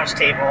the massage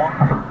table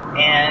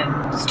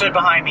and stood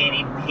behind me,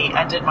 and he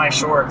undid my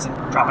shorts and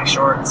dropped my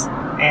shorts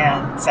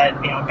and said,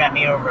 bent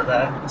me over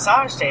the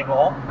massage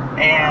table.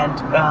 And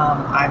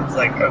I was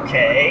like,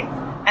 okay.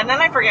 And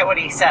then I forget what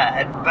he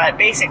said, but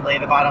basically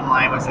the bottom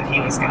line was that he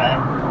was going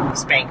to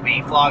spank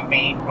me, flog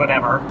me,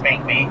 whatever,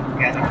 spank me,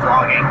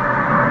 flogging,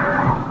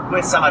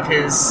 with some of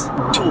his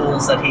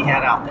tools that he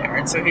had out there.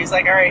 And so he's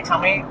like, all right,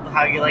 tell me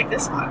how you like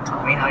this one.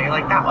 Tell me how you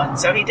like that one.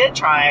 So he did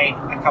try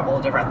a couple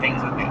of different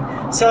things with me.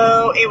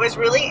 So it was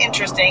really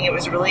interesting. It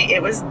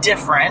was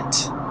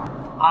different.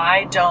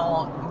 I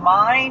don't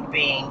mind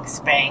being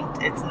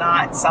spanked. It's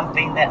not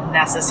something that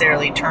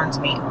necessarily turns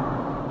me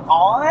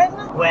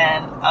on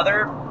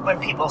when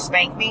people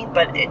spank me,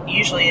 but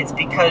usually it's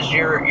because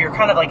you're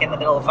kind of like in the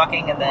middle of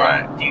fucking, and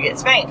then you get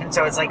spanked, and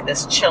so it's like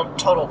this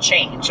total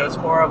change. So it's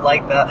more of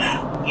like the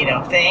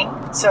thing.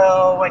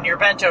 So when you're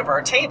bent over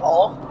a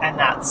table, and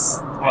that's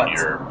what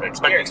you're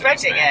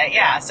expecting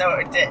it, so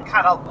it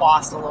kind of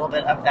lost a little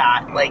bit of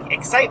that like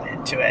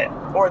excitement to it,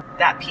 or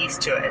that piece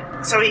to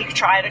it. So he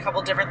tried a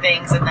couple different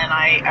things, and then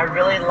I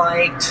really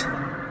liked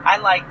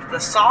the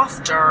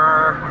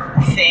softer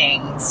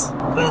things,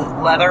 the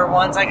leather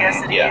ones, I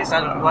guess that he used. I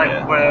don't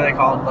what are they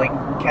called? Like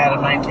cat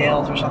of nine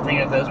tails or something?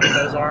 Are those what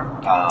those are?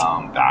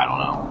 I don't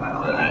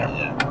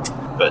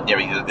know. But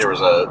there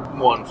was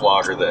one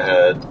flogger that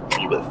had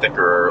a little bit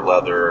thicker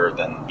leather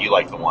than you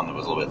liked the one that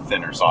was a little bit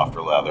thinner,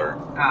 softer leather.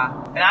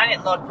 And I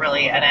didn't look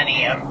really at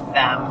any of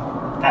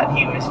them that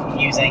he was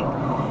using.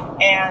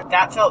 And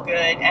that felt good.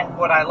 And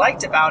what I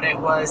liked about it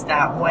was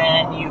that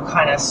when you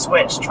kind of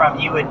switched from,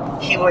 he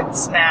would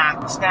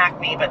smack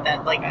me, but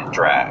then like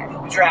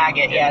drag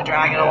it,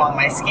 drag it along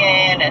my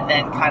skin, and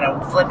then kind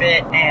of flip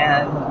it,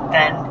 and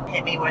then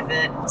hit me with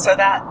it. So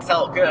that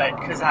felt good,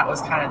 because that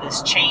was kind of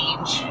this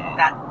change,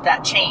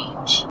 that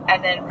change.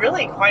 And then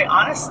really, quite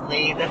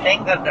honestly, the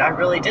thing that I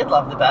really did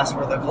love the best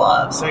were the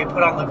gloves. So he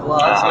put on the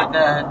gloves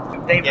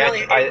with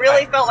it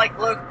really felt like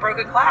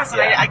broken glass,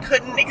 and I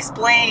couldn't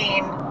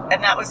explain.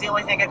 And that was the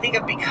only thing I think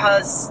of,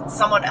 because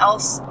someone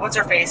else,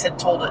 what's-her-face,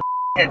 had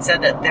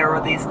said that there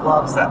were these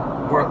gloves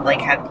that were like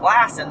had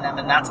glass in them,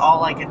 and that's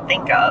all I could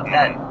think of,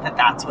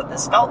 that's what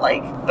this felt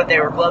like. But they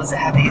were gloves that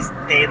had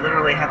they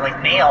literally had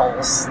like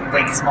nails,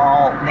 like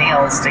small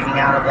nails sticking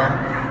out of them.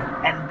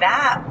 And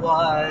that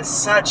was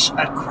such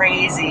a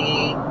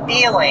crazy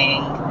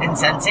feeling and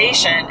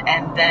sensation,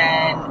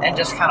 and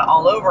just kind of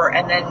all over.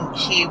 And then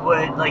he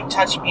would like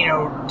touch me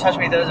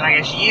with those, and I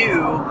guess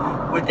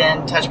you would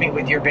then touch me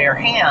with your bare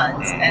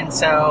hands. And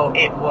so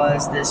it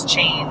was this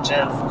change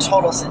of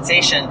total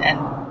sensation,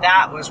 and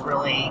that was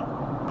really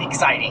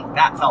exciting.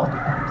 That felt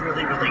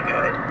really, really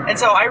good. And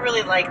so I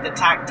really like the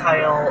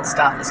tactile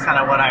stuff is kind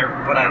of what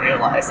I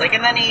realized. Like,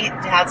 and then he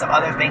had some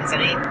other things that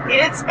he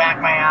did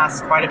smack my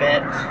ass quite a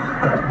bit.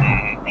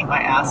 I think my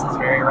ass is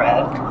very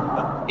red.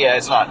 Yeah,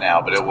 it's not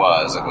now, but it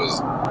was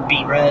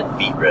beet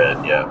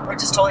red, yeah.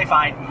 Which is totally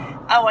fine.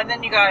 Oh, and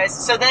then you guys,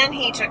 so then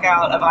he took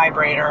out a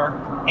vibrator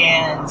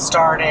and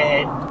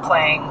started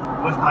playing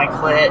with my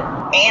clit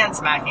and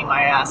smacking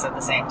my ass at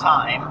the same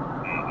time.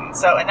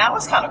 So, and that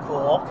was kind of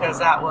cool, because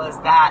that was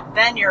that,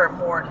 then you're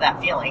more to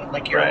that feeling,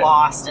 like you're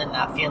lost in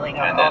that feeling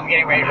of, I'm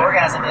getting ready to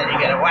orgasm, and then you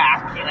get a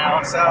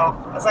whack, So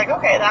I was like,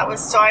 okay, that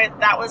was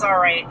all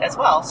right as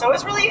well. So it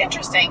was really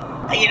interesting.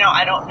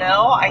 I don't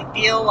know, I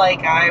feel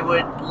like I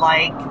would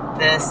like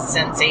this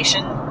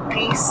sensation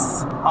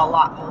piece a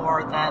lot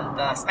more than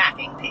the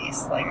smacking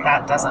piece. Like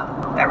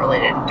that really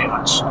didn't do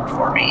much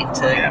for me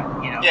to,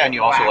 Yeah, and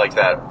you also like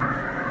that,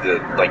 the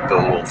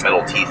little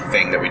metal teeth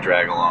thing that we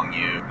drag along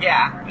you.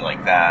 Yeah. You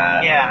like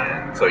that.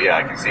 Yeah. And so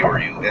I can see where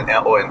you,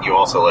 and you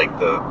also like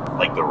the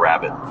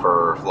rabbit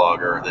fur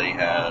flogger that he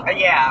had.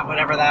 Yeah,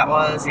 whatever that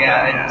was.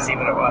 Yeah, I didn't see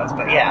what it was,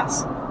 but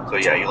yes. So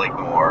you like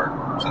the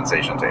more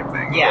sensation type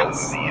thing.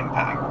 Yes. Rather than the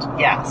impact.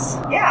 Yes.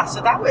 Yeah,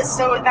 so that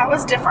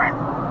was different.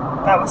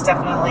 That was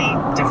definitely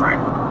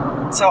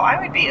different. So I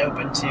would be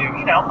open to,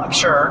 I'm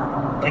sure,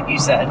 like you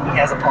said, he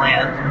has a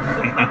plan.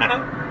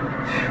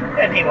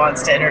 And he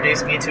wants to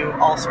introduce me to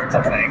all sorts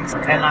of things.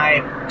 And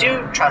I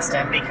do trust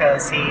him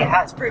because he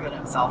has proven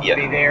himself to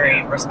be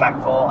very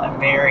respectful and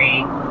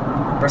very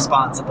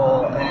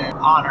responsible and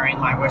honoring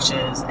my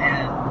wishes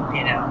and,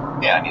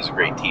 Yeah, and he's a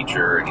great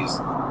teacher and he's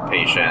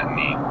patient and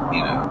he.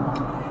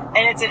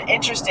 And it's an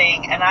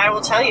interesting, and I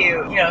will tell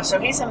you, so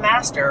he's a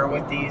master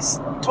with these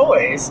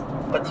toys,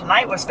 but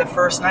tonight was the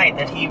first night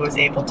that he was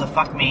able to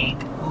fuck me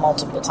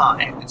multiple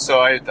times. So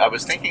I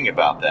was thinking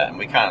about that, and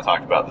we kind of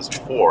talked about this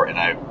before, and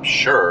I'm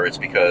sure it's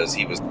because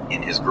he was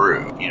in his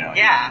groove,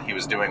 Yeah. He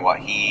was doing what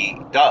he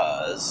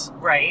does.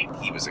 Right.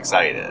 He was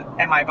excited.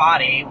 And my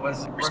body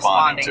was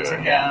responding to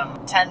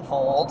him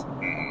tenfold.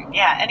 Mm-hmm.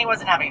 Yeah, and he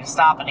wasn't having to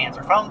stop and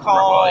answer phone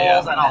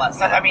calls and all that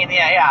stuff.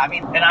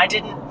 And I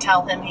didn't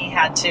tell him he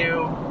had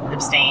to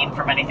abstain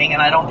from anything,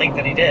 and I don't think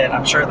that he did.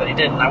 I'm sure that he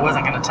didn't. I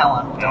wasn't going to tell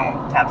him,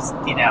 don't have,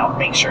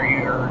 make sure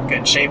you're in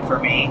good shape for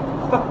me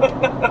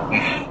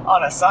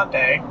on a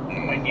Sunday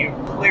when you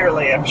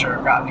clearly, I'm sure,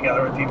 gotten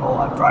together with people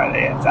on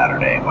Friday and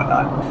Saturday and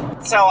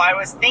whatnot. So I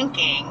was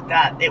thinking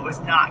that it was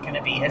not going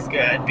to be as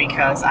good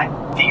because I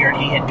figured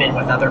he had been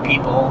with other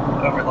people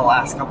over the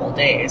last couple of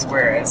days,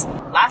 whereas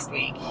last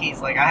week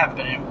he's like, I haven't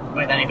been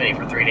with anybody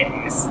for 3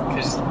 days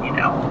because,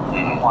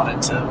 I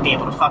wanted to be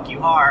able to fuck you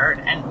hard,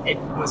 and it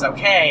was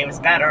okay. It was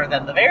better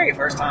than the very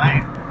first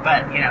time,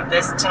 but,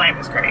 this tonight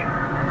was great.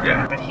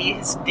 Yeah. But he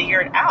has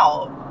figured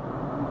out,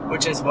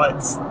 which is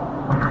what's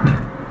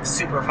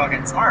super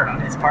fucking smart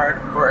on his part,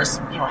 of course,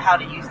 how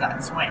to use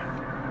that swing.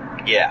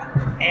 Yeah.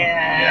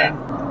 And,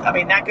 I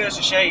mean, that goes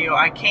to show you,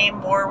 I came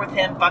more with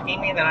him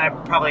fucking me than I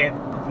probably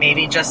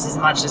maybe just as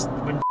much as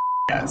when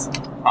does.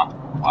 Huh.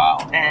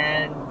 Wow.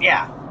 And,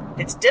 yeah,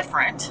 it's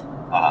different.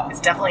 Uh-huh.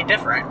 It's definitely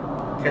different,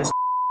 because,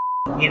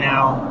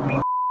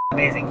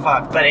 amazing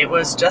fuck, but it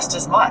was just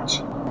as much.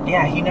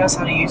 Yeah, he knows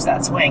how to use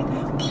that swing.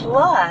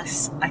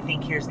 Plus, I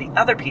think here's the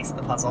other piece of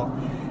the puzzle,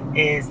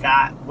 is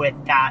that with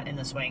that in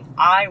the swing,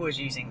 I was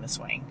using the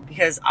swing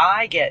because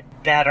I get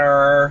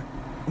better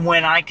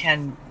when I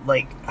can, a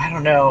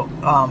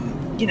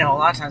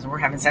lot of times when we're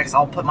having sex,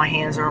 I'll put my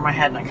hands over my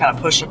head and I kind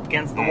of push up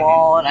against the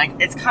wall,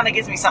 and it kind of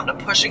gives me something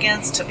to push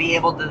against to be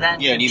able to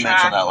then Yeah, and you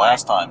mentioned that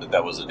last time,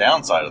 that was a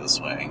downside of the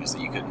swing, is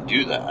that you couldn't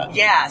do that.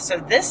 Yeah, so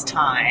this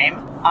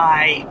time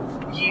I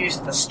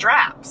used the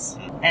straps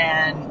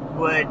and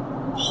would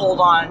hold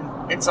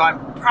on, and so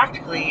I'm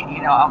practically,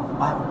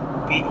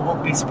 I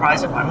won't be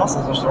surprised if my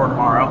muscles are sore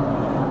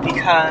tomorrow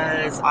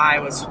because I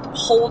was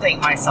holding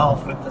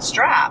myself with the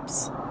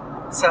straps,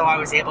 so I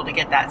was able to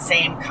get that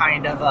same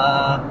kind of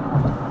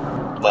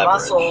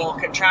muscle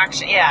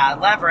contraction,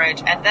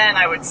 leverage, and then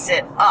I would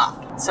sit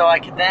up. So I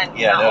could then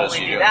not only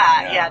do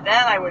that,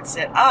 then I would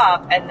sit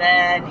up, and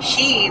then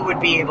he would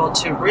be able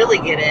to really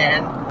get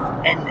in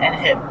and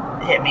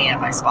hit me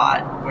at my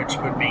spot, which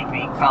would make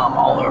me come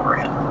all over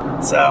him.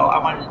 So I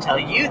wanted to tell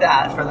you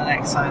that for the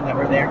next time that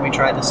we're there and we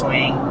try the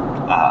swing,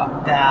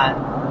 that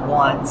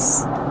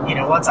once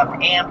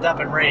I'm amped up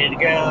and ready to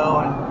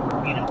go and,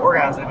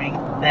 orgasming,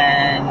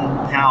 then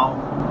how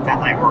that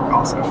might work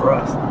also for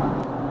us.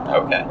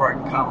 Okay. Where I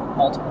can come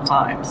multiple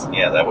times.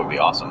 Yeah, that would be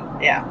awesome.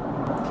 Yeah.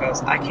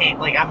 Because I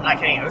can't, I'm not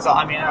kidding.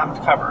 I'm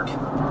covered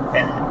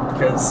in it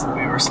because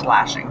we were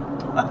splashing.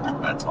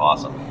 That's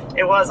awesome.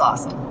 It was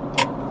awesome.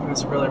 It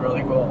was really,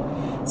 really cool.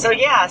 So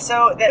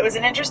that was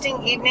an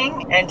interesting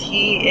evening, and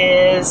he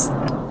is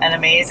an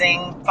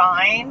amazing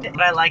find.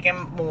 But I like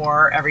him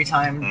more every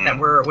time that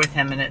we're with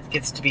him, and it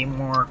gets to be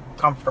more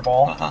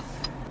comfortable. Uh-huh.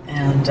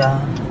 And,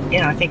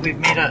 I think we've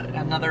made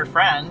another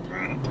friend,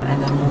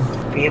 and then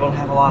we'll be able to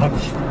have a lot of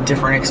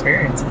different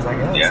experiences, I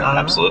guess. Yeah,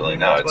 absolutely.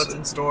 No, it's what's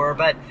in store,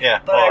 but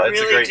yeah, but well, I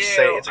really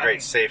it's a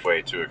great safe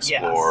way to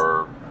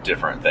explore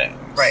different things,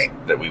 right?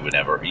 That you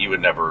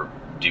would never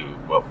do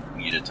what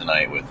you did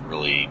tonight with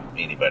really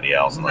anybody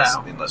else,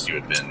 unless you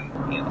had been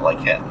like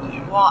him.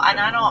 Well, and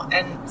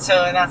and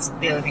that's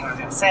the other thing I was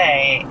going to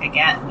say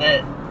again,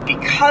 that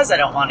because I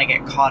don't want to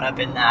get caught up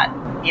in that,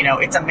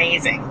 it's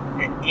amazing.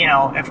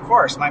 Of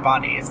course my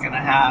body is going to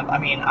have,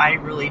 I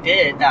really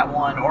did that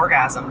one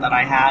orgasm that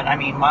I had.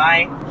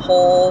 My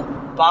whole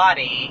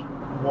body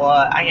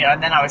was,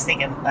 and then I was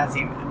thinking, that's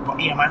even,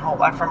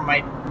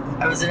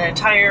 I was an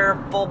entire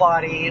full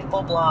body,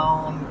 full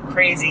blown,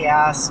 crazy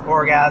ass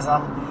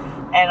orgasm.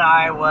 And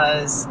I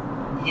was,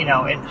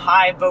 in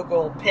high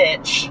vocal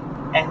pitch.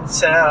 And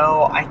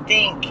so I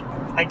think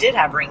I did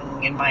have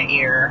ringing in my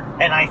ear.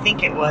 And I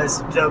think it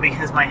was, though,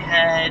 because my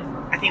head,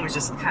 I think it was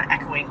just kind of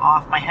echoing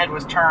off. My head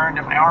was turned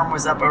and my arm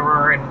was up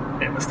over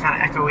and it was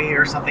kind of echoey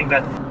or something,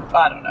 but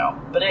I don't know.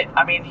 But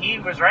he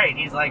was right.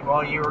 He's like,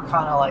 well, you were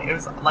kind of like, it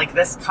was like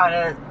this kind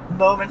of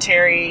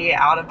momentary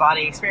out of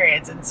body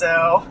experience. And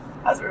so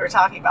as we were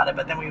talking about it,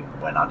 but then we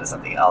went on to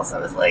something else, I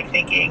was like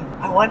thinking,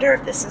 I wonder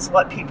if this is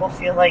what people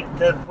feel like,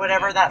 the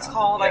whatever that's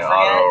called, I forget.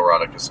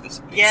 Autoerotic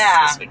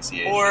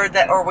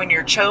asphyxiation. Or when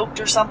you're choked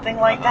or something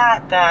like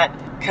that,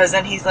 because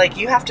then he's like,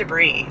 you have to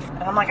breathe.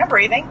 And I'm like, I'm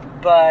breathing,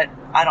 but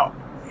I don't.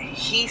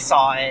 He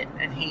saw it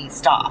and he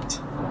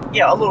stopped.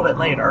 a little bit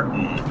later.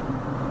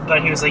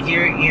 But he was like,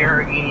 you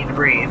need to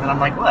breathe. And I'm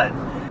like, what?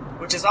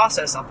 Which is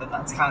also something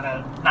that's kind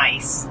of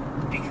nice,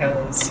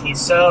 because he's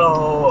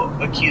so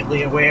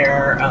acutely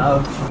aware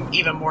of,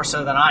 even more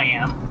so than I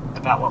am,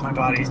 about what my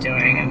body's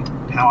doing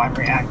and how I'm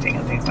reacting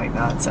and things like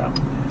that. So,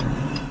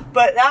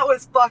 but that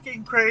was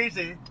fucking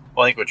crazy.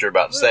 Well, I think what you're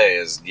about to say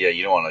is,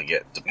 you don't want to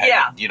get dependent.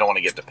 Yeah. You don't want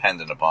to get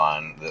dependent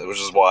upon, which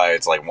is why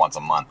it's like once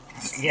a month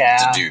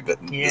to do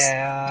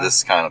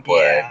this kind of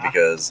play.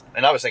 Because,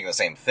 and I was thinking the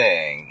same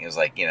thing. Is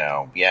like, we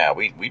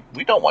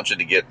don't want you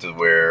to get to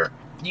where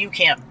you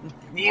can't.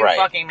 Right.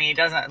 Fucking me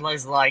doesn't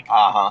is like.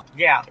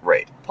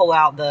 Right. Pull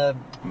out the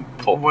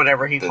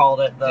whatever he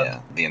called it.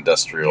 The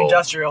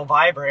industrial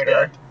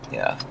vibrator.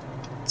 Yeah.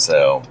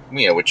 So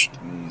which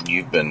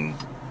you've been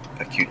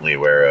acutely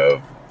aware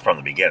of from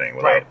the beginning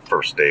with our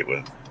first date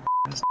with.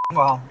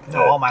 Well,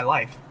 all my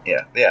life.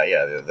 Yeah.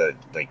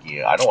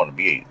 I don't want to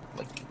be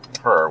like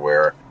her,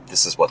 where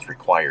this is what's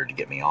required to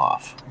get me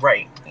off.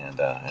 Right.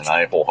 And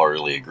I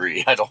wholeheartedly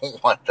agree. I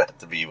don't want that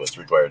to be what's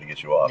required to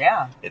get you off.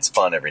 Yeah. It's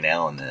fun every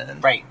now and then.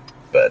 Right.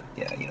 But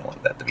you don't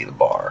want that to be the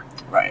bar.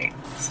 Right.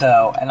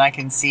 So, and I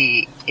can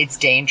see it's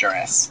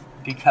dangerous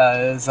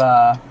because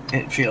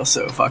it feels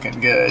so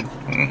fucking good.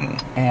 Mm-hmm.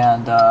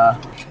 And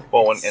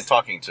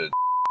talking to.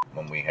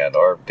 When we had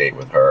our date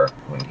with her,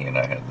 when he and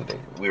I had the date,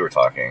 we were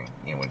talking,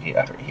 when he'd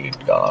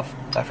gone off,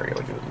 I forget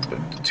what it was,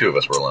 but the two of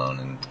us were alone,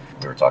 and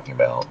we were talking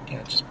about,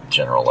 just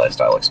general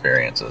lifestyle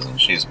experiences, and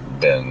she's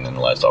been in the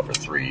lifestyle for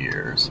 3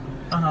 years,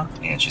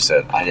 and she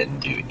said, I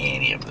didn't do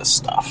any of this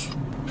stuff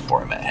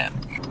before I met him,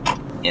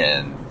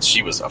 and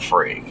she was a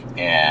freak,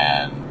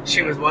 and...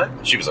 She was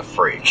what? She was a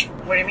freak.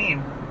 What do you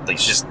mean? Like,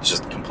 she's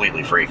just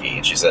completely freaky,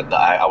 and she said,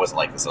 I wasn't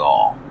like this at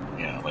all,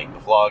 like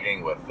the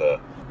flogging with the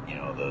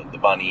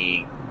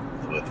bunny,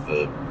 with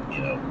the,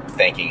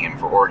 thanking him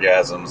for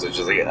orgasms. It's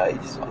just like,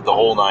 the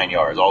whole 9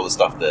 yards, all the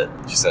stuff that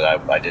she said,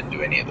 I didn't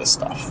do any of this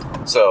stuff.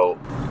 So,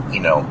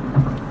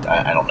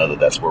 I don't know that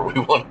that's where we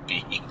want to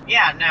be.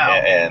 Yeah,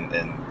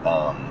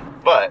 no.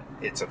 But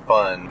it's a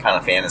fun kind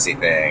of fantasy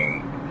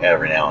thing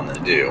every now and then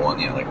to do,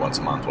 like once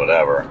a month,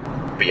 whatever.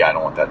 But yeah, I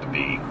don't want that to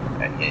be,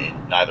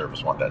 and neither of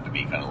us want that to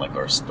be kind of like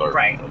our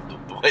story,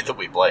 the way that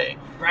we play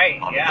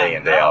on a day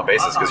in, day out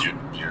basis, because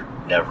you're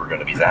never going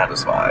to be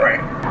satisfied. Right.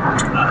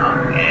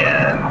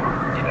 And,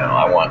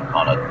 I want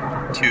on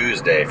a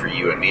Tuesday for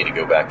you and me to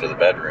go back to the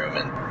bedroom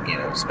and,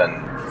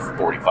 spend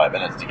 45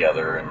 minutes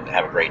together and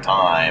have a great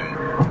time.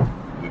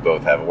 We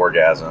both have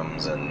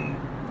orgasms and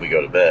we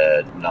go to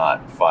bed,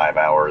 not 5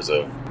 hours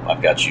of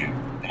I've got you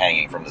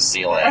hanging from the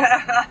ceiling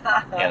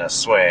in a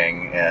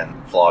swing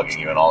and flogging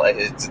you and all that.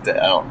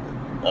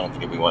 I don't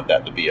think we want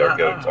that to be our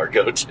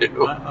go-to.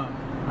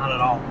 Not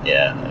at all.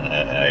 Yeah,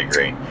 I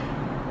agree.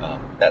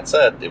 That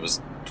said, it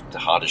was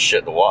hot as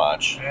shit to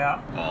watch.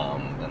 Yeah.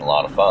 And a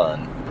lot of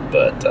fun,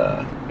 but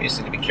we just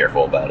need to be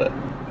careful about it.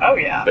 Oh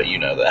yeah. But you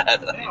know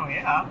that. Oh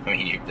yeah. I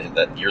mean,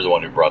 you're the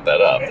one who brought that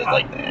up. It's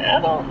like,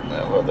 I don't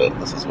know.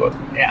 This is where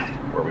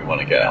we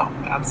want to go. Yeah,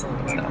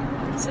 absolutely.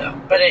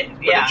 But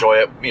enjoy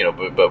it.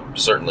 But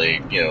certainly,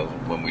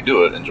 when we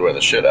do it, enjoy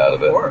the shit out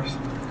of it. Of course.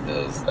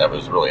 Because that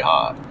was really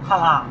hot.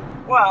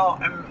 Well,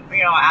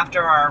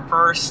 after our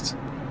first.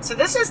 So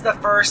this is the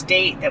first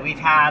date that we've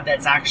had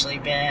that's actually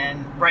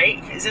been,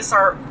 right? Is this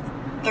our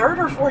third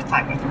or fourth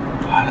time with her?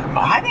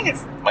 I think it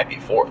might be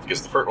fourth,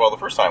 because the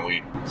first time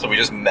we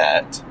just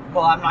met.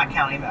 Well, I'm not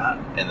counting that.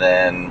 And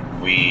then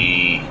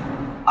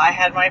I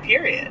had my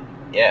period.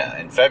 Yeah,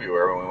 in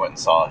February when we went and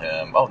saw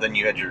him. Oh, then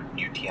you had your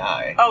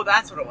UTI. Oh,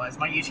 that's what it was,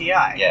 my UTI.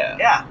 Yeah.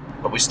 Yeah.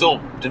 But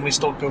didn't we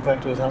still go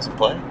back to his house and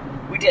play?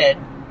 We did.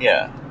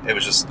 Yeah. It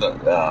was just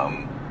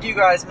you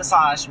guys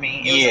massaged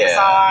me. It was a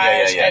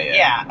massage.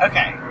 Yeah.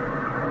 Okay.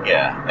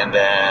 Yeah, and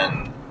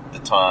then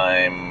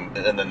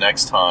the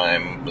next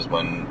time was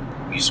when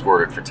you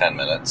squirted for 10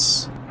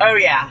 minutes. Oh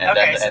yeah. And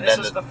okay, then, so this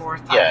was the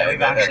fourth time that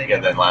we've actually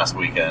and then last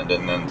weekend,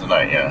 and then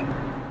tonight. Yeah.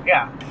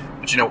 Yeah.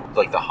 But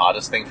like the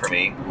hottest thing for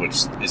me,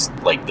 which is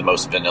like the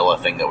most vanilla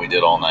thing that we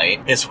did all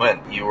night, is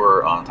when you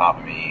were on top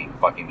of me,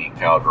 fucking me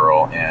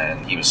cowgirl,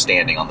 and he was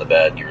standing on the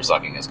bed and you were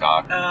sucking his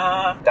cock.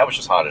 That was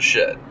just hot as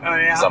shit. Oh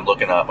yeah. Because I'm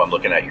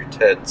looking at your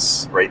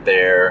tits right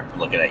there, I'm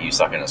looking at you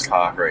sucking his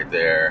cock right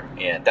there,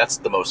 and that's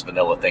the most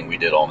vanilla thing we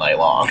did all night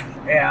long.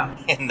 Yeah.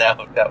 And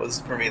that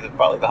was for me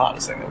probably the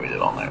hottest thing that we did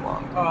all night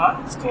long. Oh,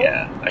 that's cool.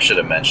 Yeah, I should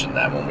have mentioned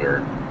that when we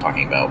were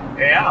talking about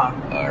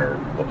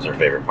what was our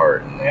favorite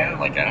part, and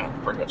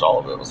pretty much all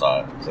of it was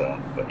hot. So,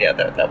 but yeah,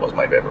 that was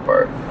my favorite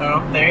part.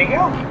 Oh, there you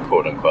go.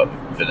 Quote unquote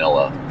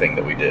vanilla thing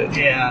that we did.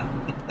 Yeah.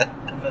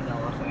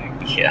 Vanilla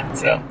thing. Yeah.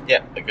 So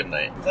yeah, a good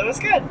night. So it was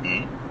good.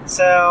 Mm-hmm.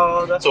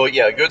 So a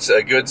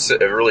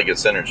really good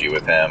synergy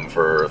with him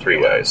for 3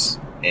 ways.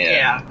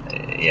 And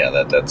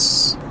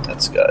that's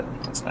good.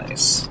 That's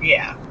nice.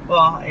 Yeah.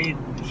 Well,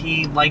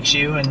 he likes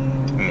you,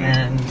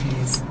 and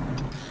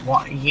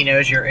he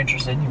knows you're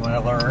interested and you want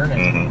to learn,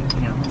 and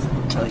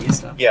tell you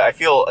stuff. Yeah, I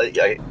feel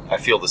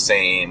the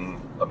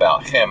same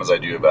about him as I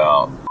do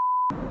about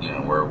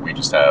where we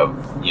just have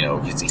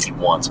he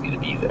wants me to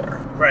be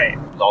there. Right.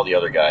 All the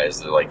other guys,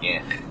 they're like,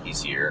 he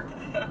he's here.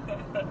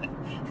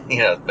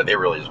 But they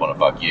really just want to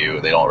fuck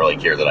you. They don't really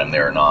care that I'm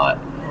there or not.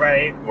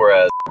 Right.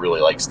 Whereas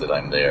really likes that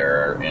I'm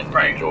there and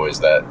enjoys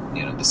that,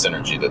 the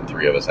synergy that the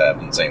three of us have,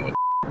 and same with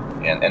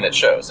and it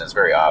shows, and it's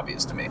very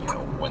obvious to me,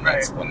 when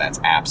that's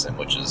absent,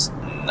 which is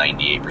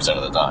 98%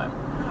 of the time.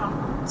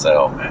 Oh.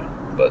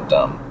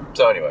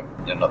 So anyway,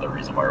 another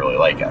reason why I really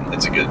like him.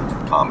 It's a good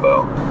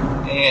combo.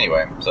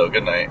 Anyway, so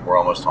good night. We're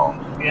almost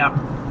home. Yeah.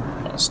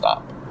 I'm gonna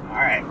stop. All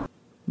right.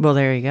 Well,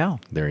 there you go.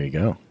 There you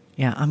go.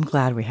 Yeah, I'm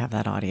glad we have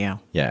that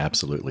audio. Yeah,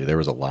 absolutely. There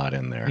was a lot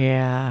in there.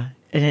 Yeah.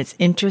 And it's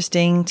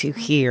interesting to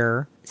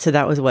hear. So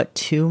that was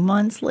 2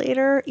 months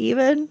later,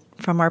 even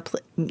from our,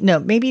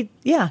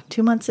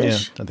 2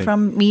 months-ish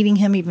from meeting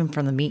him, even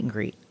from the meet and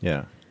greet.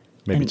 Yeah.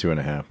 Maybe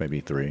 2.5,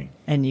 maybe 3.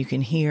 And you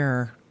can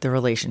hear the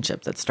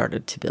relationship that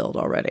started to build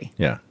already.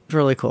 Yeah. It's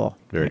really cool.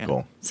 Very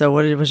cool. So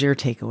what was your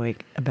takeaway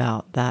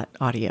about that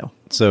audio?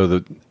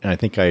 So I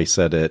think I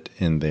said it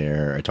in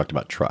there. I talked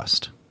about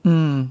trust.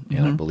 And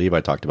I believe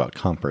I talked about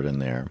comfort in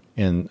there,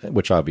 and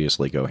which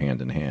obviously go hand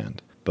in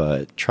hand.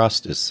 But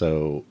trust is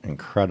so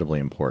incredibly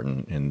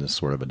important in this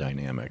sort of a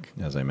dynamic,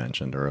 as I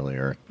mentioned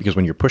earlier, because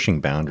when you're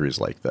pushing boundaries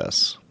like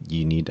this,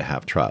 you need to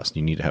have trust.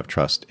 You need to have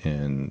trust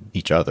in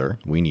each other.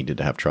 We needed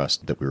to have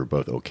trust that we were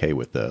both okay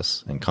with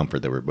this, and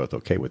comfort that we were both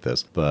okay with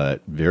this.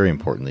 But very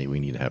importantly, we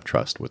need to have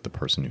trust with the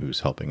person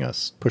who's helping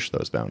us push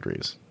those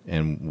boundaries.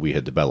 And we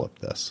had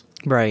developed this.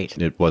 Right.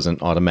 It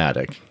wasn't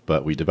automatic,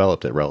 but we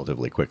developed it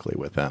relatively quickly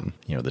with them.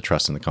 The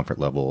trust and the comfort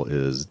level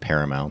is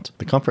paramount.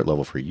 The comfort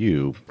level for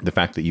you, the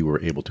fact that you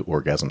were able to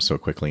orgasm so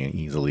quickly and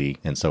easily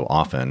and so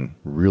often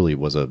really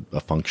was a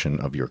function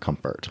of your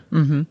comfort,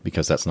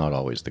 because that's not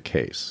always the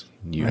case.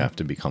 You have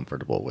to be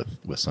comfortable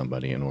with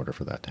somebody in order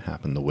for that to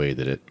happen the way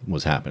that it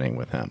was happening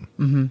with him.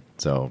 Mm-hmm.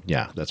 So,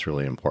 yeah, that's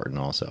really important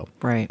also.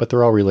 Right. But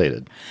they're all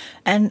related.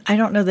 And I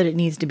don't know that it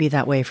needs to be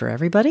that way for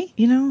everybody,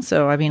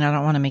 So, I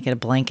don't want to make it a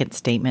blanket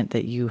statement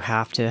that you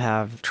have to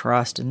have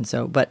trust. And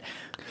so, but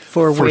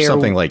for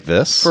something like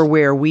this, for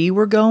where we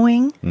were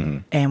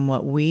going and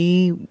what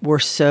we were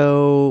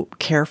so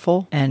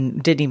careful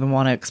and didn't even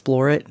want to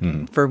explore it,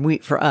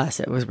 for us,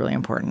 it was really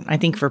important. I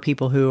think for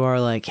people who are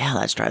like, yeah,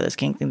 let's try this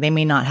kink thing, they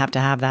may not have to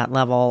have that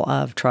level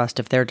of trust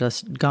if they're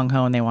just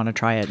gung-ho and they want to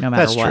try it no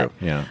matter what. That's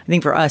true, yeah. I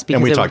think for us,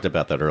 because and we talked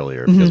about that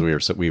earlier, because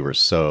we were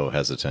so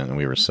hesitant and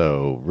we were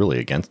so really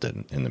against it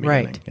in the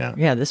beginning. Right.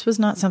 Yeah, this was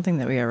not something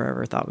that we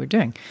ever thought we were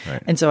doing.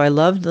 Right. And so I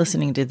loved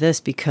listening to this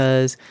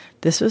because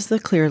this was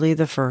clearly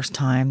the first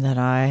time that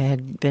I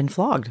had been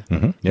flogged.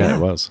 Mm-hmm. Yeah, it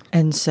was.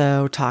 And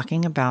so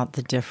talking about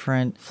the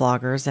different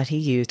floggers that he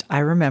used, I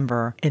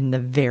remember in the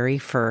very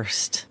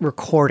first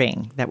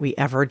recording that we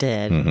ever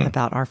did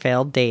about our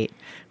failed date,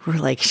 we were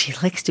like, she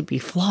likes to be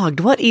flogged.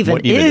 What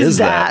even is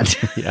that?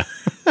 Yeah.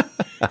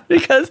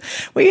 Because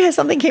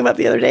something came up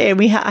the other day,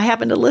 and I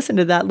happened to listen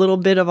to that little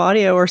bit of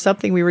audio or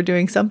something. We were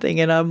doing something,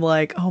 and I'm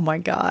like, oh my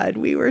God,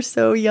 we were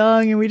so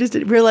young, and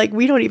we're like,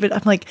 we don't even.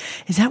 I'm like,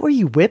 is that where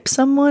you whip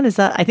someone? Is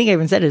that? I think I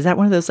even said, is that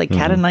one of those like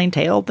cat and nine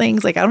tail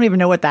things? Like, I don't even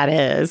know what that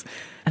is.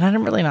 And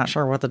I'm really not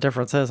sure what the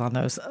difference is on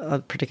those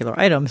particular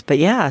items. But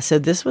yeah, so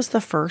this was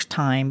the first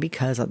time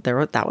because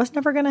that was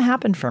never going to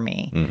happen for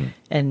me.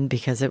 And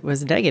because it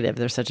was negative,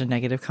 there's such a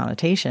negative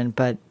connotation.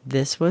 But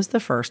this was the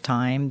first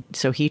time.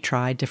 So he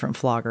tried different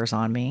floggers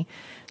on me.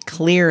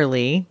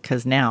 Clearly,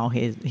 because now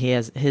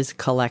his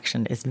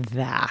collection is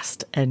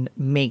vast and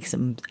makes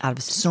them out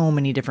of so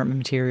many different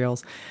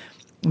materials.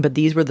 But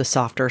these were the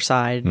softer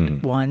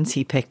side ones.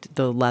 He picked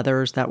the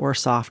leathers that were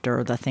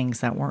softer, the things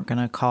that weren't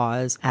going to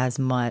cause as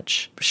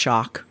much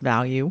shock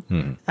value.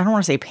 I don't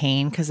want to say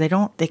pain because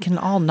they can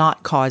all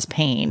not cause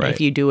pain if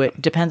you do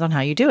it. Depends on how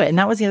you do it. And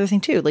that was the other thing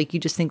too. Like you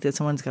just think that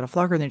someone's got a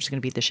flogger and they're just going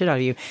to beat the shit out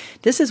of you.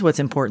 This is what's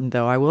important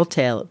though. I will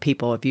tell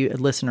people, if you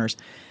listeners.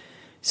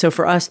 So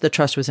for us, the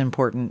trust was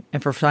important.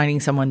 And for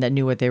finding someone that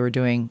knew what they were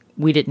doing,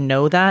 we didn't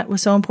know that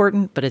was so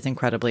important, but it's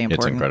incredibly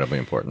important. It's incredibly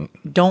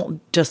important. Don't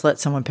just let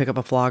someone pick up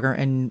a flogger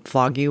and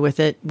flog you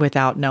with it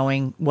without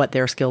knowing what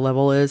their skill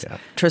level is. Yeah.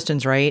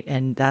 Tristan's right.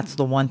 And that's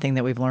the one thing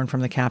that we've learned from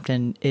the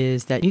captain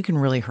is that you can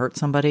really hurt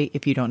somebody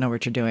if you don't know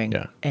what you're doing.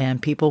 Yeah.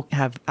 And people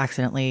have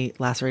accidentally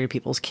lacerated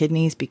people's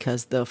kidneys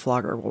because the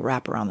flogger will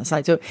wrap around the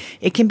side. So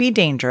it can be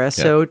dangerous.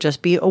 Yeah. So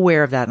just be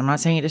aware of that. I'm not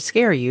saying it to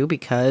scare you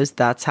because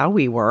that's how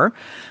we were,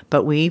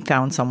 but we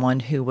found someone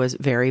who was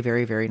very,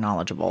 very, very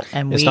knowledgeable.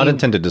 And it's not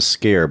intended to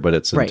scare, but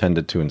it's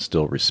intended to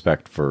instill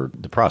respect for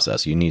the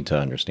process. You need to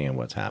understand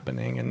what's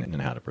happening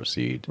and how to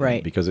proceed.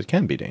 Right. Because it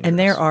can be dangerous. And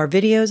there are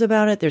videos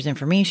about it. There's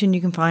information you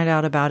can find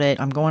out about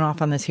it. I'm going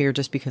off on this here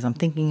just because I'm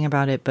thinking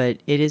about it, but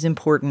it is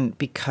important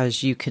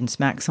because you can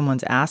smack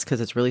someone's ass because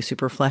it's really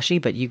super fleshy,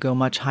 but you go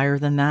much higher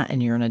than that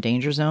and you're in a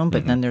danger zone.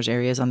 But then there's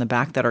areas on the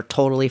back that are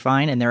totally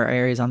fine, and there are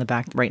areas on the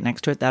back right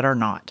next to it that are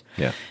not.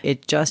 Yeah.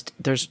 Just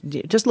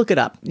look it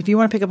up. If you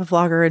want to pick up a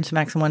flogger and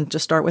smack someone,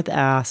 just start with the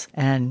ass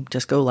and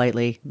just go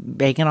lightly.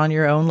 Bacon on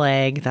your own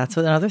leg. That's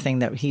another thing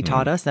that he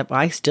taught us, that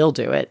I still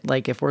do it.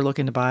 Like if we're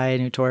looking to buy a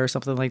new toy or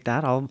something like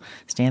that, I'll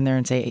stand there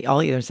and say,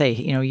 I'll either say,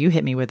 you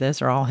hit me with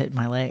this, or I'll hit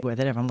my leg with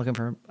it if I'm looking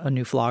for a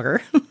new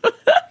flogger.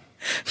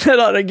 That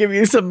ought to give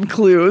you some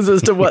clues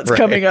as to what's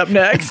coming up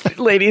next,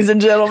 ladies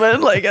and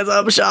gentlemen, like as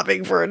I'm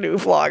shopping for a new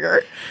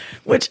flogger,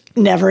 which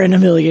never in a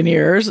million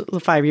years,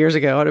 5 years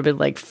ago, I'd have been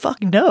like,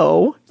 fuck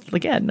no.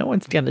 Again, no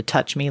one's going to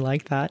touch me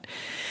like that.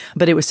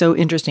 But it was so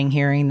interesting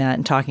hearing that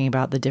and talking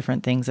about the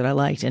different things that I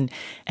liked. And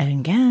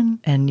again,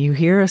 and you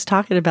hear us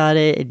talking about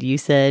it, and you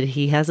said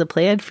he has a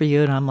plan for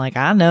you. And I'm like,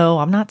 I know,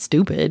 I'm not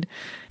stupid.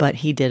 But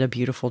he did a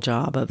beautiful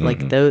job of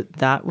like,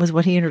 that was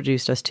what he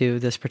introduced us to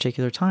this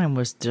particular time,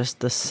 was just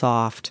the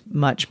soft,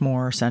 much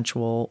more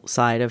sensual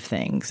side of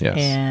things. Yes.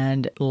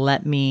 And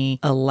let me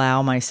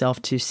allow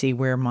myself to see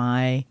where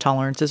my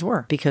tolerances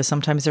were, because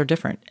sometimes they're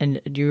different.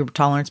 And your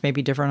tolerance may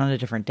be different on a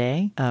different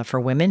day. For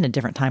women, a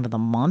different time of the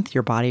month,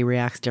 your body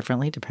reacts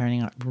differently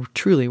depending on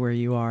truly where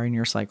you are in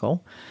your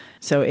cycle.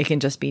 So it can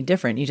just be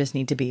different. You just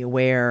need to be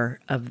aware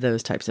of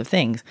those types of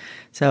things.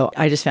 So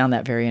I just found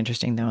that very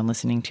interesting, though, in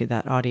listening to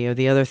that audio.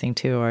 The other thing,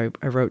 too,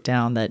 I wrote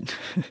down that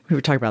we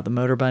were talking about the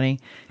motor bunny.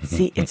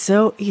 See, it's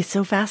so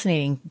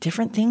fascinating.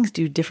 Different things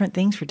do different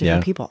things for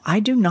different people.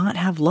 I do not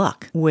have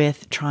luck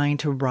with trying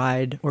to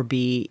ride or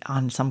be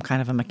on some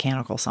kind of a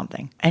mechanical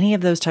something. Any of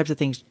those types of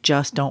things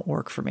just don't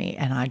work for me.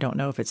 And I don't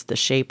know if it's the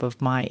shape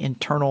of my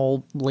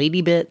internal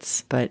lady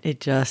bits, but it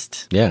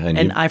just... Yeah.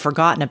 And I've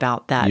forgotten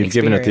about that You've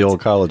given it the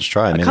old college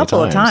try a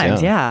couple of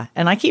times, yeah.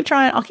 And I keep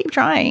trying. I'll keep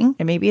trying.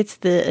 And maybe it's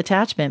the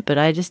attachment, but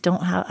I just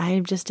don't have. I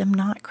just am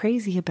not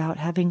crazy about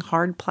having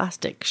hard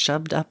plastic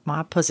shoved up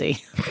my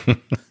pussy.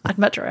 I'd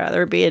much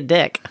rather be a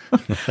dick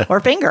or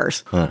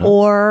fingers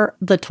or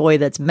the toy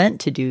that's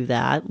meant to do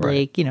that.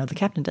 Like, you know, the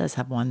captain does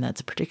have one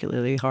that's a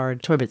particularly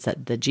hard toy, but it's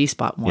the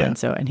G-spot one. Yeah.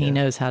 So, and he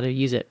knows how to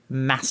use it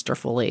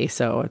masterfully.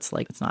 So it's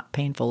like, it's not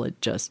painful.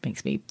 It just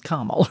makes me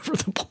come all over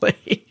the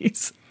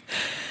place.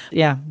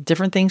 Yeah,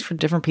 different things for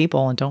different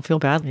people, and don't feel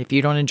bad if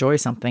you don't enjoy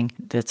something.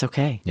 That's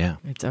okay. Yeah.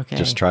 It's okay.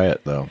 Just try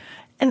it, though.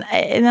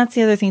 And that's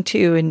the other thing,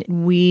 too. And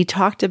we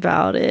talked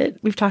about it.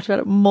 We've talked about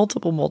it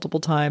multiple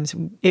times.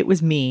 It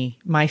was me,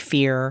 my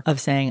fear of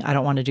saying, I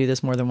don't want to do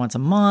this more than once a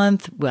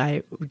month.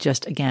 I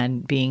just, again,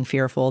 being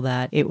fearful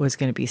that it was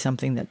going to be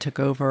something that took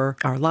over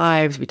our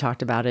lives. We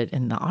talked about it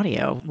in the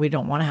audio. We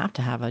don't want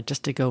to have a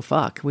just to go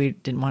fuck. We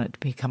didn't want it to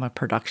become a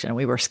production.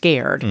 We were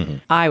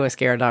scared. I was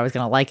scared that I was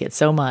going to like it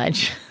so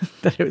much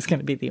that it was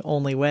going to be the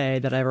only way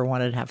that I ever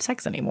wanted to have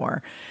sex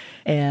anymore.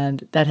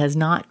 And that has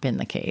not been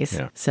the case.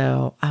 Yeah.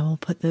 So I will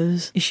put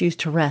those issues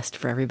to rest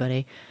for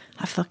everybody.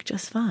 I fuck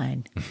just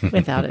fine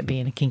without it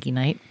being a kinky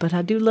night. But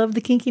I do love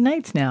the kinky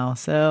nights now.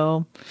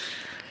 So,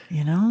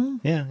 you know.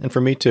 Yeah. And for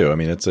me, too. I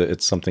mean,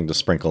 it's something to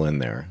sprinkle in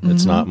there.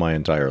 It's not my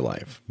entire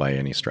life by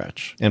any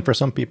stretch. And for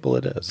some people,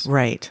 it is.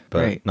 Right.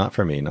 But not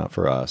for me, not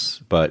for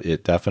us. But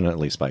it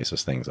definitely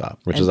spices things up,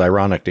 which is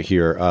ironic to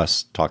hear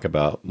us talk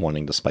about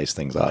wanting to spice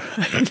things up.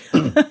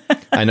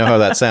 I know how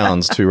that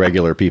sounds to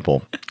regular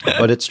people,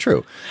 but it's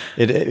true.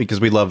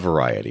 Because we love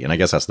variety, and I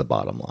guess that's the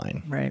bottom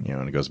line. Right. You know,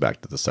 and it goes back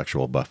to the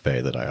sexual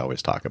buffet that I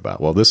always talk about.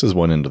 Well, this is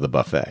one end of the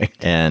buffet,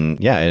 and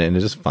yeah, and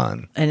it is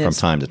fun from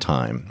time to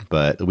time.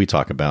 But we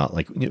talk about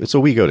so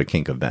we go to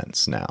kink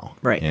events now,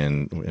 right?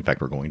 And in fact,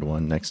 we're going to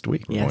one next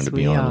week. We're going to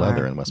Beyond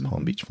Leather in West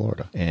Palm Beach,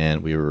 Florida,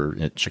 and we were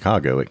at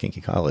Chicago at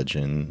Kinky College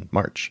in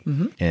March.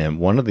 And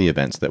one of the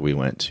events that we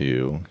went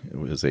to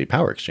was a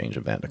power exchange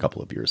event a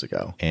couple of years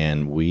ago,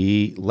 and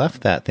we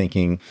left that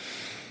thinking,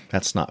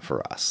 that's not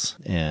for us.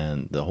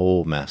 And the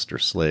whole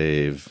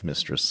master-slave,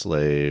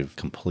 mistress-slave,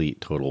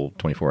 complete, total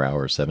 24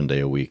 hours,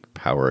 7-day-a-week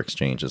power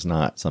exchange is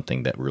not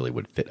something that really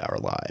would fit our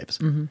lives.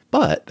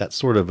 But that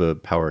sort of a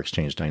power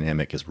exchange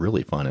dynamic is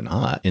really fun and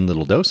hot in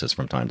little doses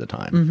from time to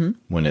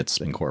time when it's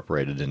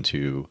incorporated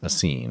into a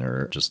scene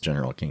or just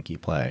general kinky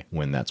play.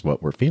 When that's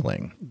what we're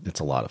feeling,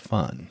 it's a lot of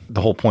fun.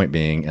 The whole point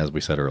being, as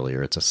we said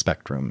earlier, it's a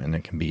spectrum, and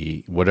it can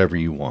be whatever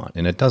you want.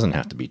 And it doesn't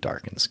have to be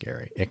dark and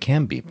scary. It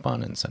can be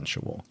fun and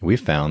sensual. We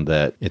found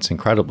that it's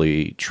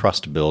incredibly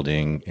trust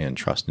building and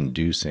trust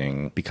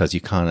inducing because you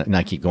kind of, and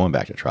I keep going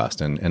back to trust,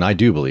 and I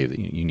do believe that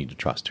you need to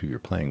trust who you're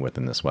playing with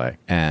in this way.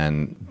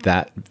 And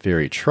that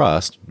very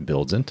trust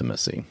builds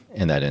intimacy,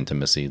 and that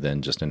intimacy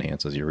then just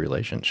enhances your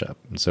relationship.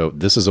 And so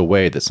this is a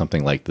way that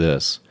something like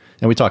this,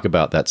 and we talk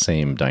about that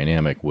same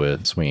dynamic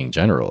with swinging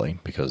generally,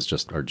 because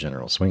just our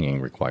general swinging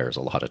requires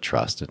a lot of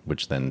trust,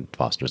 which then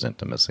fosters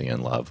intimacy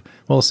and love.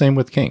 Well, the same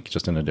with kink,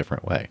 just in a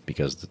different way,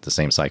 because the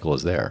same cycle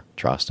is there,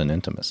 trust and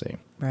intimacy.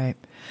 Right.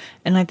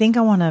 And I think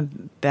I want to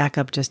back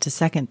up just a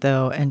second,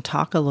 though, and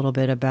talk a little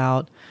bit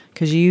about,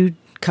 because you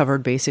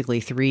covered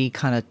basically 3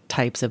 kind of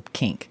types of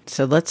kink.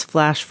 So let's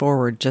flash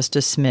forward just a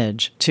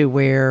smidge to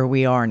where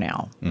we are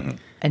now.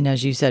 And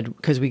as you said,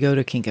 because we go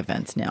to kink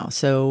events now.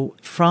 So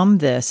from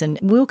this, and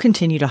we'll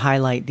continue to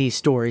highlight these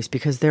stories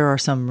because there are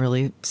some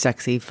really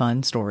sexy,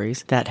 fun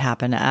stories that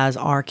happen as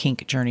our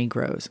kink journey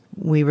grows.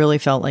 We really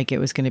felt like it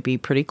was going to be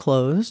pretty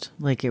closed,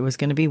 like it was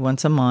going to be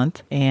once a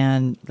month,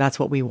 and that's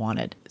what we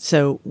wanted.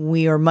 So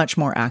we are much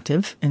more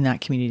active in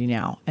that community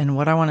now. And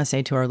what I want to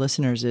say to our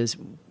listeners is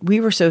we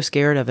were so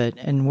scared of it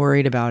and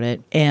worried about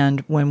it. And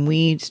when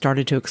we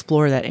started to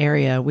explore that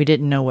area, we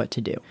didn't know what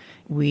to do.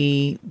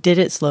 We did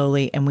it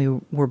slowly, and we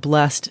were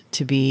blessed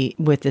to be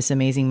with this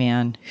amazing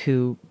man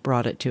who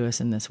brought it to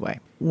us in this way.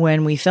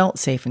 When we felt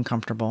safe and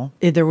comfortable,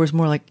 there was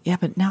more like, yeah,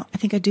 but now I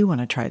think I do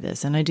want to try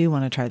this and I do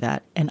want to try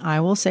that. And I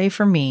will say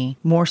for me,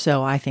 more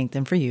so I think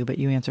than for you, but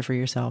you answer for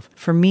yourself.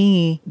 For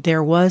me,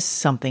 there was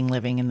something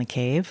living in the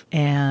cave,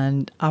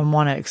 and I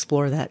want to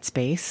explore that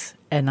space.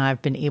 And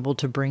I've been able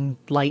to bring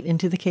light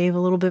into the cave a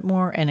little bit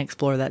more and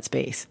explore that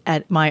space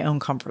at my own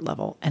comfort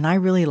level. And I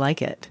really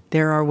like it.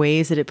 There are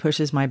ways that it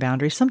pushes my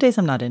boundaries. Some days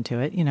I'm not into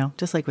it,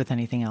 just like with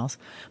anything else.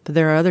 But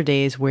there are other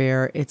days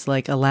where it's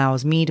like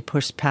allows me to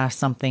push past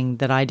something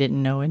that I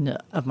didn't know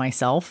of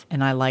myself.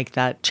 And I like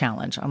that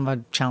challenge. I'm a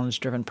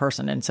challenge-driven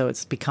person. And so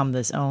it's become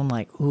this own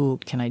like, ooh,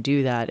 can I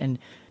do that? And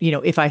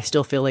if I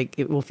still feel like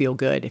it will feel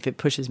good, if it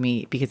pushes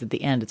me, because at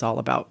the end, it's all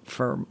about,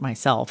 for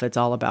myself, it's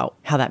all about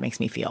how that makes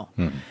me feel.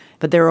 Mm.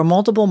 But there are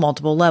multiple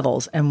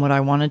levels. And what I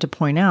wanted to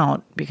point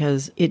out,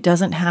 because it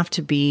doesn't have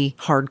to be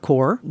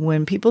hardcore.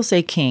 When people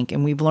say kink,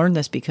 and we've learned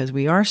this because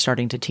we are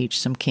starting to teach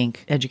some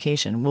kink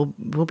education.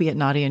 We'll be at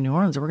Nadia in New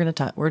Orleans, and we're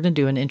going to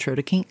do an intro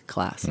to kink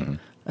class,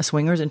 a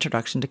swinger's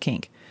introduction to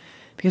kink.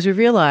 Because we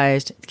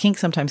realized kink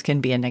sometimes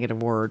can be a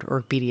negative word,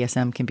 or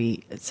BDSM can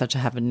be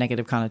have a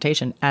negative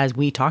connotation, as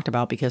we talked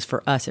about, because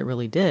for us it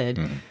really did.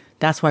 Mm-hmm.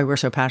 That's why we're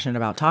so passionate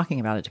about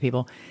talking about it to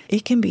people.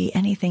 It can be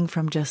anything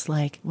from just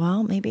like,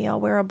 well, maybe I'll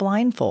wear a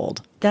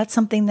blindfold. That's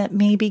something that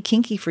may be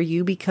kinky for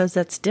you because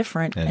that's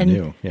different and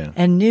new. Yeah.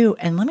 And new.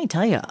 And let me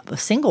tell you, a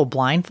single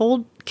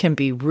blindfold can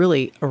be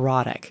really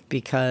erotic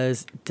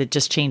because it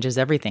just changes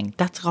everything.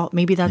 That's all.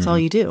 Maybe that's all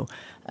you do.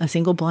 A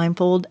single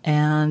blindfold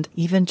and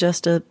even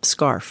just a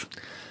scarf.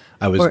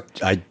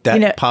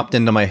 That popped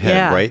into my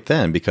head right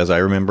then, because I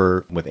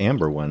remember with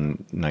Amber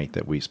one night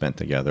that we spent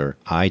together,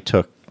 I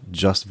took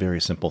just very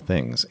simple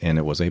things. And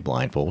it was a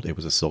blindfold. It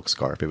was a silk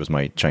scarf. It was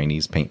my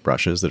Chinese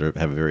paintbrushes that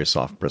have very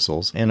soft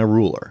bristles, and a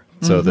ruler.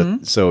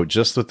 So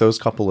just with those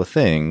couple of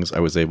things, I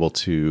was able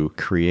to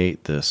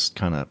create this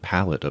kind of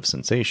palette of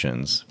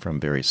sensations, from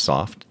very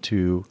soft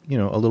to,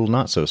 a little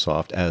not so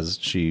soft, as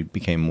she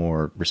became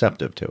more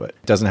receptive to it.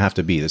 It doesn't have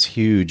to be this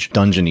huge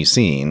dungeony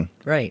scene.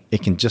 Right.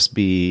 It can just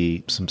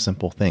be some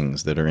simple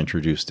things that are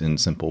introduced in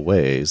simple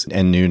ways,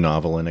 and new,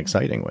 novel, and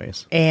exciting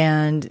ways.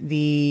 And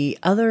the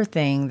other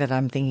thing that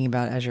I'm thinking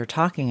about as you're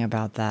talking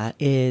about that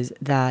is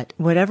that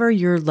whatever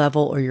your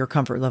level or your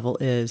comfort level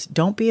is,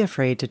 don't be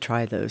afraid to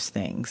try those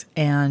things.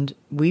 And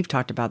we've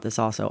talked about this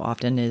also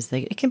often, is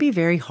that it can be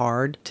very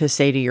hard to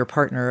say to your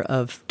partner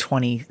of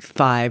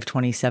 25,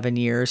 27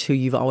 years, who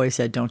you've always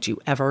said, don't you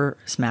ever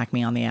smack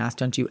me on the ass,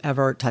 don't you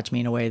ever touch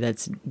me in a way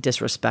that's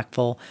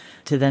disrespectful,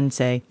 to then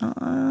say,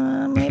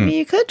 maybe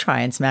you could try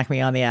and smack me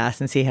on the ass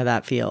and see how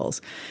that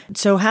feels.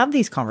 So have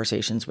these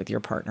conversations with your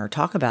partner,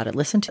 talk about it,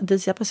 listen to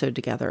this episode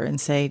together and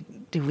say,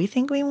 do we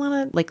think we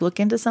want to look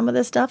into some of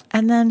this stuff?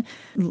 And then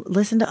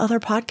listen to other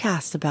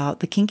podcasts about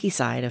the kinky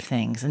side of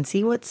things and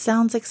see what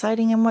sounds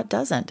exciting and what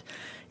doesn't.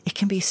 It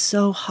can be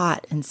so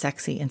hot and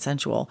sexy and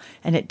sensual,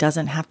 and it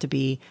doesn't have to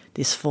be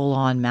this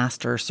full-on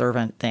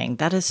master-servant thing.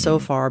 That is so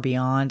far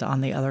beyond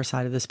on the other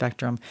side of the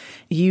spectrum.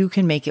 You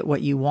can make it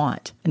what you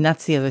want. And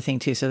that's the other thing,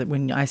 too. So that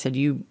when I said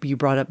you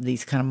brought up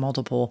these kind of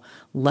multiple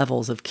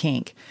levels of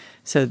kink.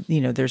 So,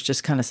 there's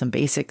just kind of some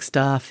basic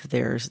stuff.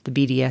 There's the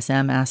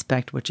BDSM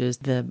aspect, which is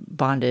the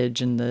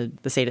bondage and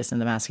the sadist and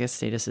the masochist.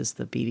 Sadist is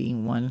the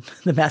beating one.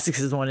 The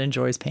masochist is the one who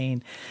enjoys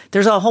pain.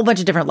 There's a whole bunch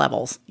of different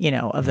levels,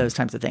 of those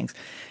types of things.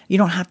 You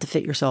don't have to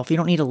fit yourself. You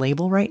don't need a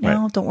label right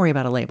now. Right. Don't worry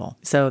about a label.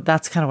 So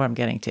that's kind of what I'm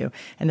getting to.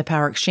 And the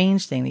power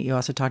exchange thing that you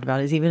also talked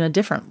about is even a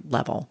different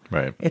level.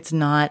 Right. It's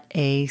not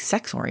a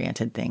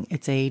sex-oriented thing.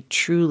 It's a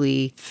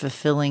truly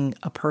fulfilling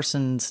a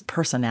person's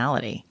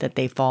personality that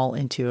they fall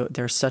into.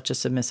 They're such a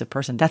submissive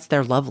person. That's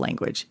their love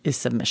language, is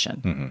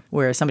submission. Mm-hmm.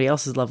 Whereas somebody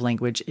else's love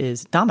language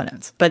is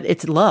dominance. But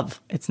it's love.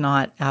 It's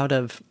not out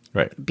of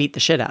beat the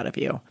shit out of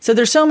you. So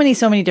there's so many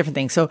different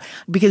things. So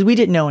because we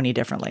didn't know any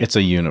differently. It's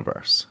a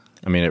universe.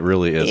 I mean, it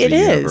really is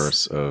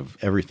universe of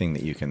everything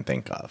that you can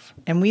think of.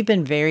 And we've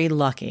been very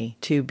lucky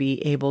to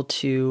be able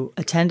to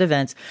attend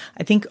events.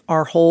 I think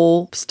our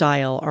whole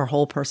style, our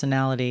whole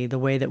personality, the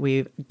way that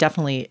we've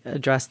definitely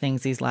addressed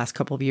things these last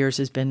couple of years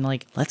has been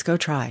like, let's go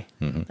try.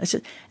 Mm-hmm.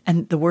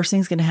 And the worst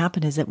thing's going to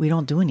happen is that we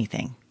don't do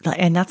anything.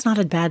 And that's not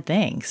a bad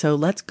thing. So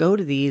let's go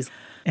to these.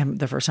 And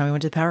the first time we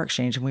went to the Power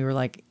Exchange, and we were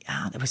like,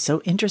 that was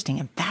so interesting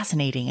and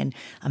fascinating and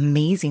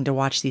amazing to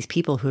watch these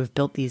people who have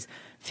built these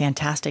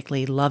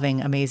fantastically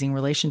loving, amazing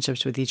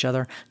relationships with each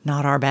other.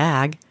 Not our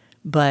bag,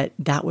 but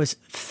that was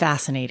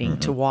fascinating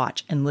to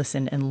watch and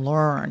listen and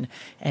learn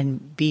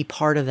and be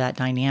part of that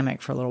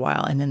dynamic for a little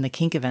while. And then the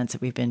kink events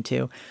that we've been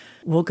to,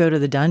 we'll go to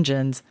the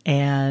dungeons,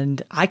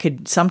 and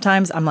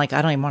sometimes I'm like,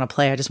 I don't even want to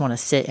play. I just want to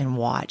sit and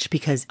watch,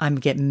 because I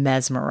get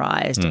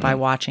mesmerized by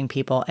watching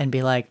people and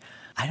be like,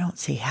 I don't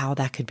see how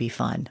that could be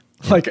fun.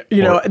 Like,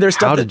 you know, there's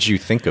stuff how did you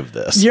think of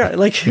this? Yeah,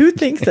 like who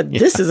thinks that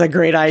this is a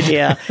great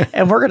idea?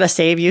 And we're going to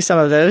save you some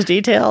of those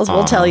details.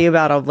 We'll tell you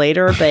about them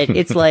later. But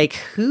it's like,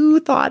 who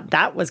thought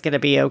that was going to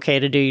be okay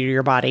to do to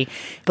your body?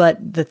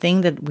 But the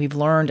thing that we've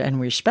learned and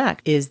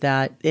respect is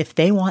that if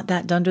they want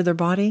that done to their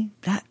body,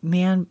 that,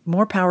 man,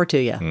 more power to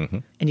you.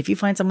 And if you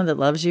find someone that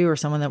loves you or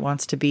someone that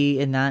wants to be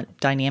in that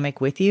dynamic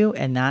with you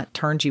and that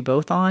turns you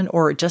both on,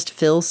 or it just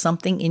fills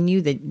something in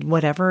you that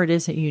whatever it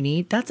is that you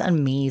need, that's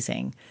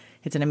amazing.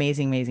 It's an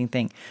amazing, amazing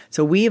thing.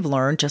 So we have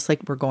learned, just like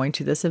we're going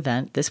to this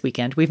event this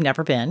weekend, we've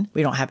never been.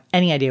 We don't have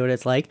any idea what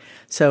it's like.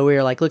 So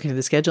we're like looking at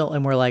the schedule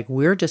and we're like,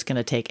 we're just going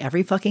to take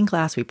every fucking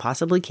class we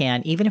possibly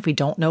can, even if we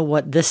don't know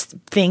what this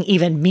thing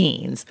even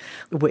means.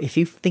 If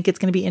you think it's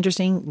going to be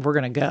interesting, we're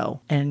going to go.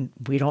 And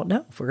we don't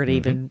know if we're going to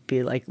even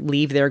be like,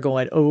 leave there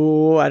going,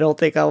 oh, I don't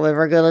think I'm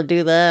ever going to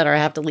do that. Or I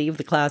have to leave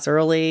the class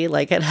early.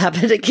 Like it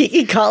happened at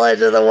Kiki College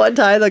the one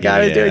time the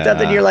guy was doing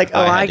something. You're like,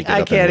 oh,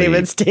 I can't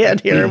even stand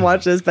here and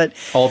watch this. But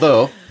Although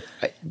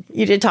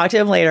you did talk to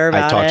him later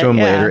about it. I talked to him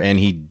later, and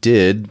he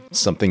did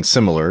something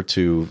similar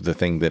to the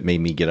thing that made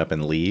me get up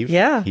and leave.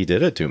 Yeah. He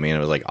did it to me, and it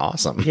was like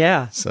awesome.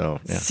 Yeah. So,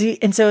 yeah. See,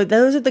 and so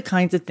those are the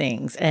kinds of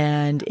things.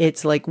 And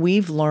it's like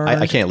we've learned.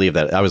 I can't leave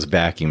that. I was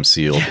vacuum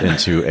sealed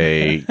into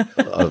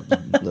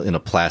in a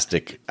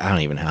plastic. I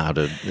don't even know how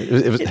to.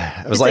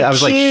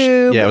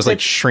 It was like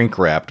shrink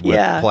wrapped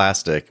with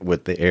plastic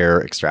with the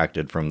air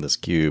extracted from this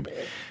cube,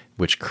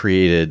 which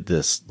created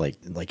this my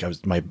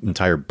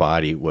entire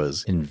body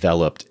was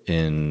enveloped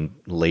in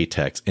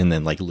latex and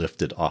then like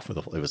lifted off of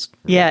the. It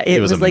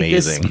was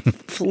amazing. Like this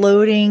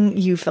floating.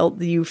 You felt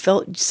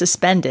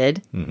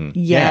suspended,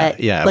 yet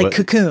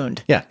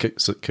cocooned. Yeah,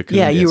 cocooned.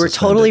 Yeah, you were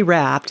totally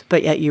wrapped,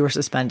 but yet you were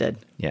suspended.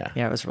 Yeah.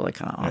 Yeah, it was really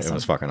kind of awesome. It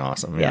was fucking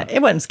awesome. Yeah,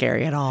 it wasn't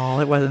scary at all.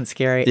 It wasn't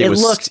scary. It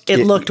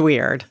looked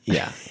weird.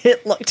 Yeah.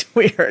 It looked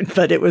weird,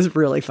 but it was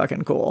really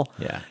fucking cool.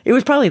 Yeah. It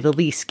was probably the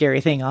least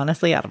scary thing,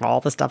 honestly, out of all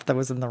the stuff that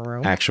was in the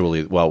room.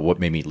 Actually, well, what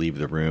made me leave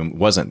the room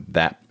wasn't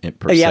that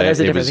per se. Yeah, there's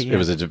a different thing. It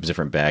was a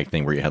different bag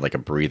thing where you had like a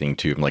breathing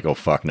tube. I'm like, oh,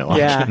 fuck no.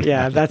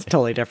 Yeah, that's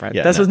totally different.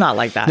 This was not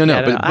like that.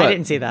 No, but I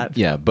didn't see that.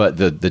 Yeah, but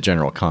the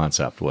general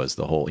concept was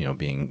the whole,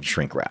 being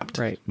shrink wrapped.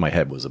 Right. My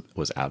head was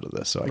out of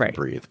this, so I could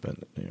breathe, but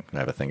I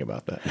have a thing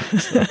about that.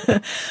 So.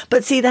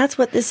 But see, that's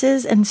what this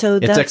is. And so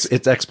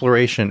it's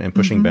exploration and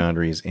pushing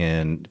boundaries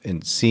and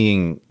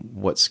seeing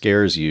what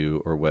scares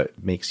you or what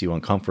makes you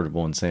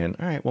uncomfortable and saying,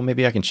 all right, well,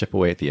 maybe I can chip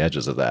away at the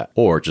edges of that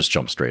or just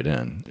jump straight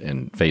in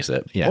and face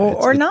it. Yeah.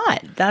 Or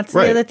not. That's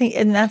the other thing.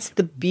 And that's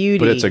the beauty.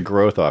 But it's a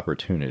growth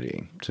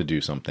opportunity to do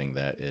something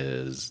that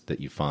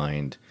you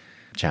find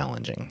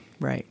challenging.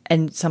 Right.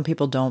 And some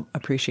people don't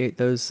appreciate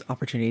those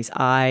opportunities.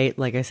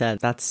 Like I said,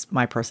 that's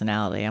my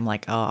personality. I'm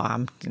like, oh,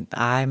 I'm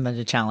going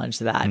to challenge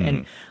that.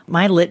 And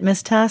my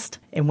litmus test,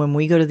 and when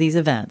we go to these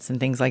events and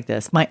things like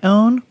this, my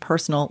own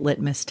personal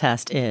litmus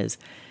test is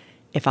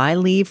if I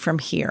leave from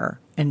here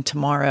and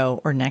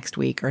tomorrow or next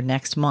week or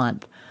next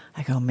month,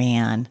 I go,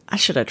 man, I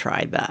should have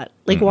tried that.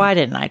 Like, why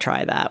didn't I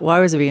try that? Why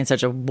was I being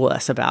such a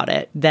wuss about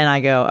it? Then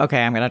I go,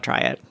 okay, I'm going to try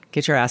it.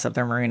 Get your ass up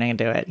there, Myrina, and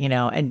do it,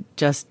 and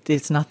just,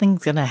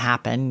 nothing's going to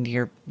happen.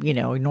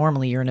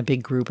 Normally you're in a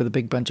big group with a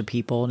big bunch of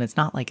people, and it's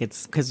not like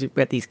it's because you're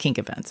at these kink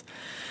events.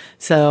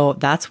 So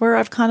that's where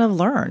I've kind of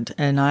learned.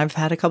 And I've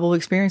had a couple of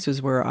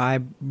experiences where I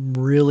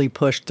really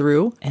pushed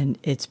through, and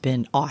it's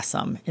been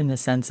awesome in the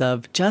sense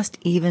of just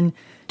even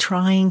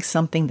trying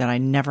something that I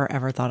never,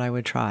 ever thought I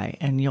would try.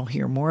 And you'll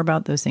hear more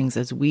about those things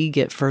as we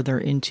get further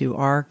into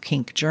our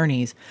kink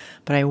journeys.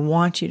 But I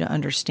want you to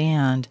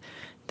understand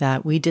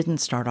that we didn't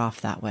start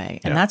off that way.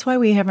 And that's why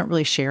we haven't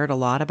really shared a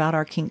lot about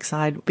our kink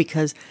side,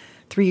 because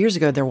 3 years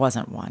ago, there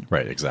wasn't one.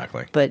 Right,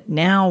 exactly. But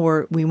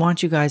now we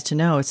want you guys to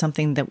know it's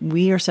something that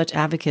we are such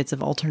advocates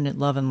of alternate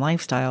love and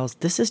lifestyles.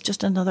 This is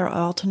just another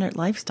alternate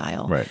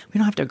lifestyle. Right. We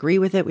don't have to agree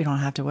with it. We don't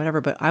have to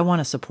whatever, but I want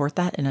to support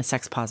that in a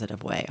sex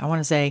positive way. I want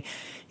to say,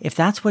 if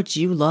that's what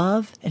you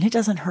love and it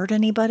doesn't hurt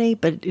anybody,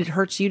 but it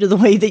hurts you to the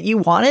way that you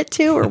want it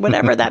to, or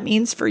whatever that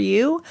means for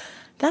you,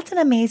 that's an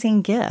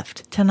amazing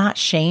gift. To not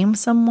shame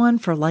someone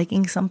for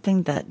liking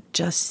something that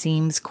just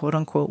seems quote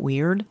unquote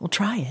weird. Well,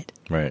 try it.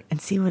 Right.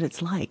 And see what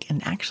it's like.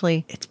 And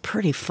actually, it's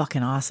pretty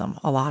fucking awesome.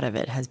 A lot of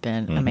it has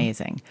been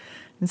amazing.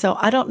 And so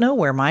I don't know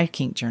where my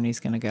kink journey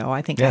is going to go.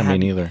 I think me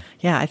neither.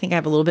 Yeah, I think I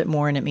have a little bit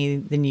more in it me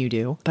than you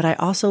do. But I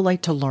also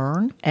like to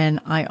learn, and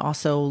I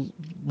also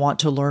want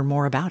to learn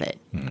more about it.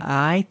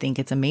 I think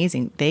it's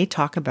amazing. They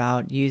talk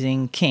about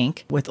using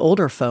kink with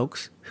older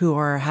folks who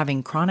are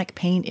having chronic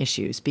pain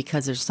issues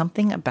because there's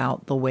something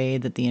about the way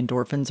that the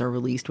endorphins are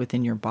released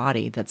within your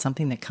body that's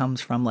something that comes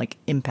from like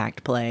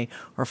impact play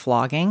or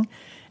flogging.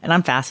 And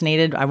I'm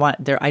fascinated.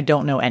 I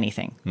don't know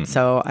anything.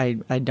 So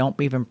I don't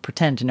even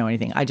pretend to know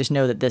anything. I just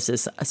know that this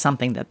is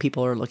something that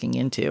people are looking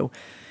into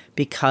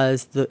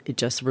because it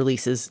just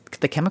releases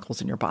the chemicals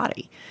in your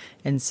body.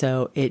 And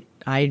so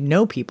I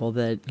know people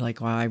that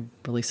I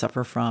really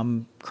suffer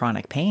from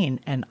chronic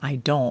pain, and I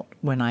don't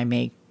when I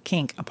make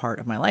kink a part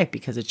of my life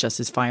because it just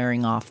is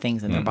firing off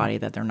things in their body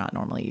that they're not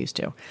normally used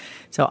to.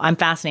 So I'm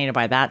fascinated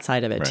by that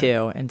side of it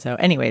too. And so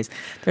anyways,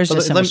 there's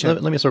just so much.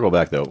 Let me circle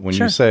back though. When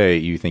you say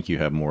you think you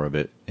have more of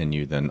it in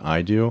you than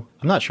I do,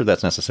 I'm not sure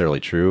that's necessarily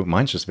true.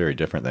 Mine's just very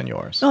different than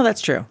yours. Oh,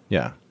 that's true.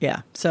 Yeah.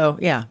 Yeah. So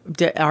yeah,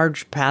 our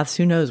paths,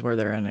 who knows where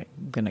they're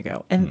going to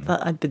go. And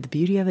the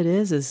beauty of it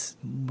is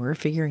we're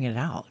figuring it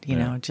out, you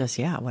know, just,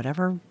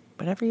 whatever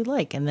you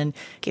like. And then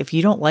if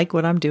you don't like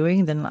what I'm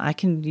doing, then I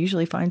can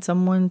usually find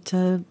someone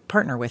to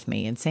partner with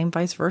me, and same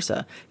vice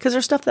versa. Because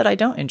there's stuff that I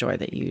don't enjoy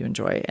that you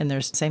enjoy. And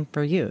there's same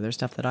for you. There's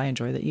stuff that I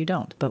enjoy that you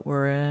don't. But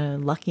we're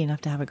lucky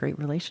enough to have a great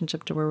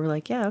relationship to where we're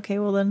like, yeah, okay,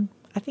 well then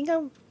I think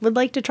I would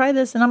like to try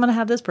this, and I'm going to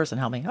have this person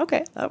help me.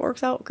 Okay, that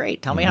works out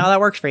great. Tell me how that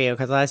works for you,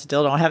 because I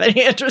still don't have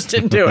any interest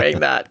in doing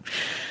that.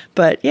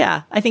 But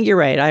yeah, I think you're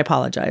right. I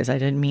apologize. I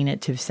didn't mean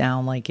it to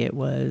sound like it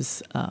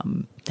was...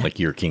 like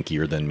you're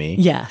kinkier than me?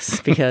 Yes,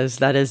 because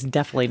that is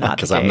definitely not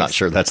the case. Because I'm not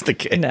sure that's the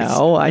case.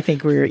 No, I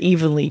think we're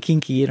evenly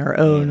kinky in our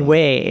own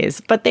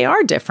ways, but they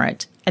are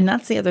different. And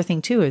that's the other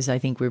thing too, is I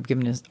think we've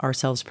given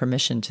ourselves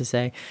permission to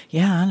say,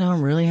 yeah, I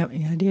don't really have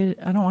any idea.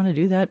 I don't want to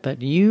do that,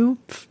 but you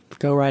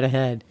go right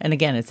ahead. And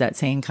again, it's that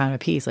same kind of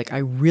piece. Like, I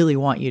really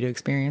want you to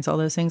experience all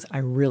those things. I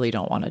really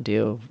don't want to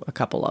do a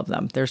couple of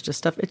them. There's just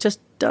stuff, it just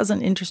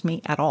doesn't interest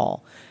me at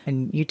all.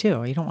 And you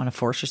too. You don't want to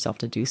force yourself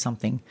to do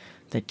something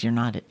that you're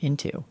not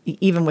into.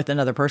 Even with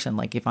another person,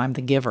 like if I'm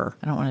the giver,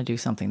 I don't want to do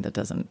something that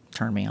doesn't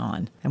turn me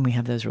on. And we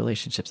have those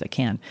relationships that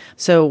can.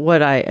 So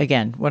what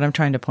I'm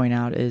trying to point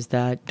out is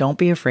that don't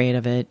be afraid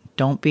of it.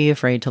 Don't be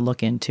afraid to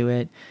look into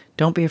it.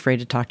 Don't be afraid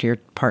to talk to your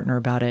partner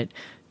about it.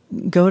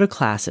 Go to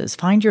classes.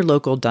 Find your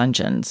local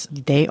dungeons.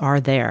 They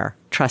are there.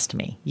 Trust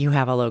me, you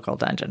have a local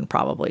dungeon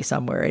probably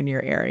somewhere in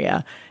your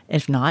area.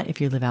 If not, if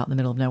you live out in the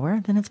middle of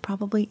nowhere, then it's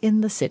probably in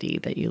the city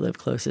that you live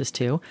closest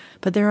to.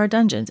 But there are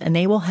dungeons, and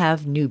they will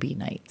have newbie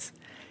nights.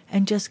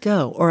 And just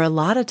go. Or a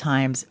lot of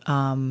times,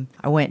 I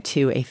went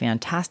to a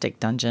fantastic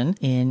dungeon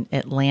in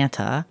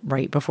Atlanta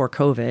right before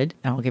COVID.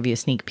 And I'll give you a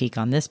sneak peek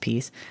on this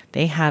piece.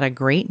 They had a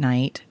great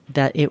night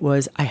that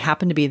I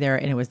happened to be there,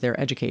 and it was their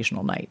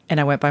educational night. And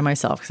I went by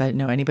myself because I didn't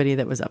know anybody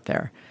that was up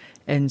there.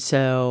 And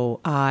so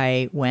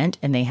I went,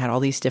 and they had all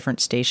these different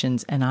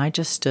stations, and I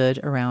just stood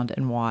around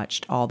and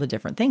watched all the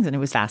different things, and it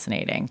was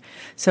fascinating.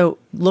 So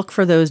look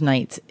for those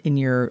nights in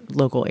your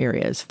local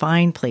areas.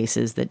 Find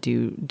places that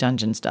do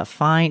dungeon stuff.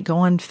 Go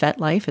on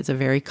FetLife. It's a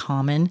very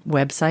common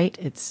website.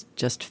 It's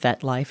just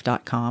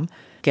fetlife.com.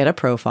 Get a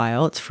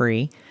profile. It's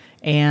free.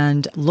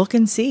 And look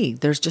and see.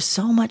 There's just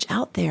so much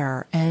out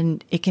there,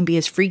 and it can be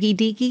as freaky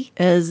deaky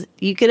as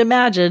you could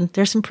imagine.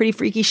 There's some pretty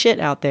freaky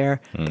shit out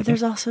there, but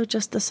there's also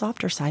just the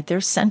softer side.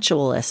 There's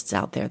sensualists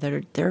out there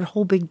that their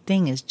whole big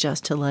thing is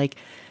just to like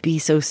be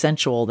so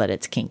sensual that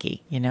it's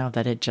kinky,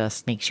 that it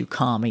just makes you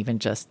calm, even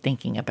just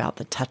thinking about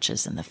the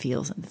touches and the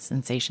feels and the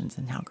sensations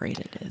and how great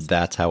it is.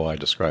 That's how I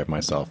describe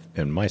myself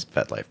in my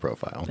FetLife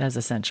profile. As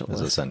a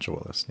sensualist. As a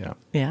sensualist, yeah.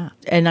 Yeah.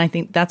 And I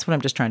think that's what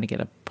I'm just trying to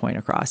get a point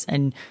across.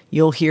 And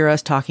you'll hear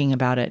us talking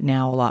about it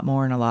now a lot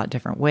more in a lot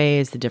different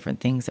ways, the different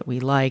things that we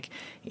like.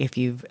 If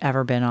you've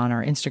ever been on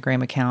our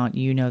Instagram account,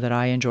 you know that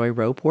I enjoy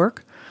rope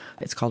work.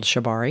 It's called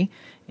shibari.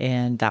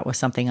 And that was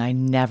something I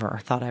never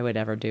thought I would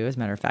ever do. As a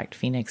matter of fact,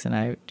 Phoenix and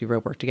I do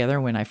rope work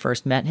together. When I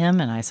first met him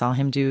and I saw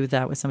him do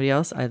that with somebody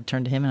else, I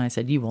turned to him and I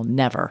said, you will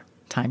never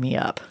tie me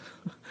up.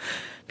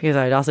 Because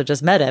I'd also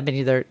just met him, and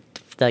either,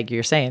 like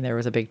you're saying, there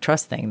was a big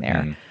trust thing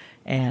there.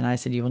 And I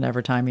said, you will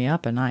never tie me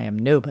up, and I am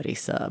nobody's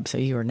sub. So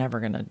you are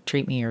never going to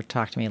treat me or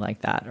talk to me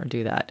like that or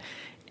do that.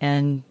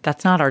 And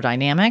that's not our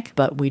dynamic,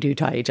 but we do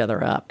tie each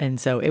other up. And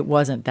so it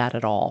wasn't that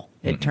at all.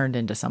 It turned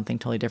into something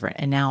totally different.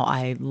 And now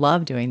I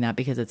love doing that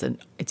because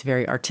it's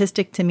very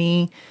artistic to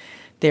me.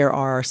 There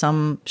are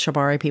some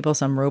shibari people,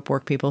 some rope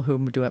work people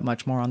who do it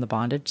much more on the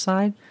bondage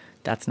side.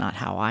 That's not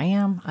how I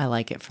am. I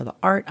like it for the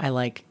art. I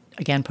like,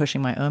 again,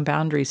 pushing my own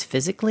boundaries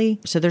physically.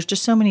 So there's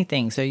just so many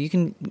things. So you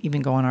can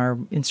even go on our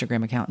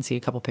Instagram account and see a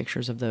couple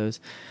pictures of those,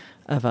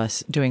 of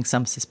us doing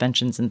some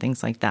suspensions and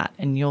things like that.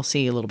 And you'll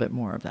see a little bit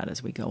more of that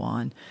as we go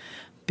on,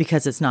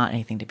 because it's not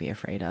anything to be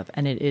afraid of.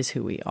 And it is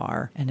who we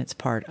are. And it's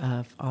part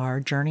of our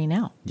journey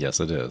now. Yes,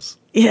 it is.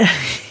 Yeah,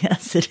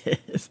 yes, it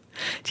is.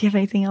 Do you have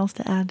anything else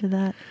to add to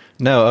that?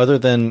 No, other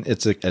than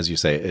as you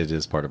say, it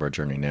is part of our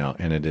journey now,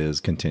 and it is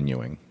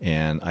continuing.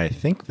 And I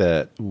think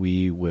that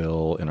we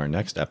will, in our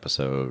next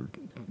episode,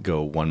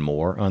 go one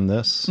more on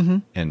this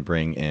and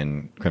bring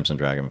in Crimson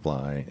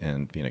Dragonfly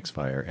and Phoenix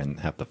Fire and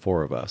have the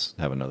four of us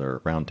have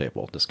another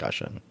roundtable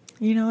discussion.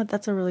 You know what?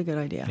 That's a really good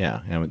idea.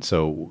 Yeah. And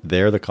so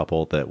they're the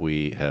couple that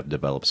we have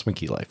developed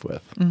Swinky Life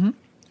with.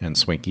 And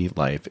Swinky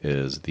Life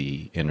is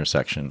the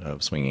intersection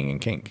of swinging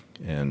and kink,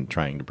 and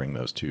trying to bring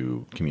those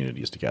two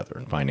communities together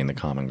and finding the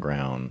common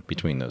ground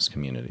between those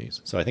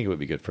communities. So I think it would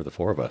be good for the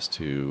four of us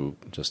to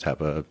just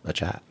have a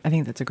chat. I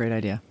think that's a great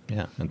idea.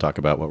 Yeah. And talk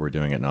about what we're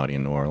doing at Naughty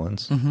in New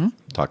Orleans.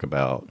 Talk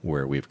about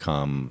where we've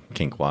come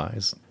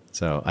kink-wise.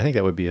 So I think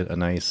that would be a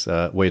nice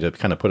way to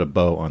kind of put a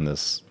bow on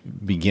this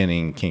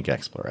beginning kink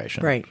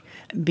exploration. Right.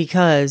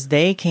 Because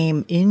they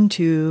came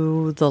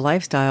into the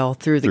lifestyle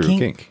through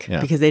kink.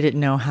 Yeah. Because they didn't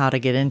know how to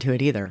get into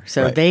it either.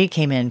 So Right. they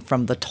came in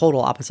from the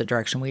total opposite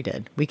direction we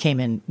did. We came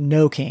in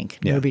no kink,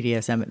 no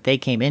BDSM. They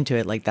came into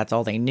it like that's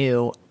all they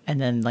knew. And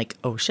then like,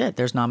 oh shit,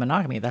 there's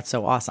non-monogamy. That's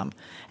so awesome.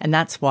 And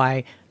that's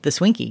why the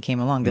swinky came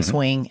along, the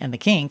swing and the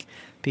kink,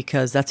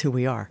 because that's who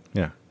we are.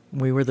 Yeah.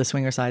 We were the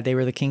swinger side. They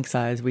were the kink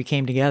side. We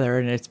came together,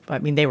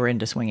 and they were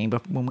into swinging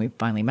but when we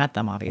finally met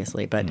them,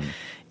 obviously. But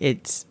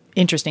it's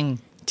interesting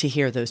to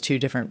hear those two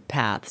different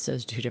paths,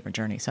 those two different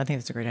journeys. So I think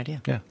that's a great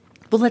idea. Yeah.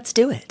 Well, let's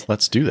do it.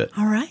 Let's do that.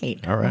 All right.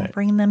 All right. We'll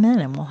bring them in,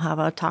 and we'll have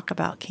a talk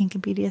about kink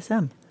and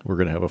BDSM. We're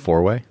going to have a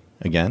 4-way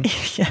again.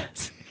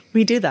 Yes.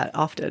 We do that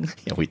often.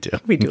 Yeah, we do.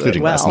 We do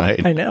including it well. last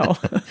night. I know.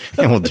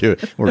 And we'll do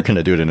it. We're going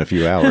to do it in a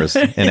few hours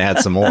and add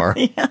some more.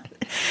 Yeah.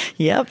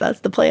 Yep, that's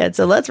the plan.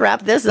 So let's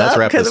wrap this up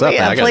Let's because we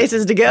have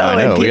places to go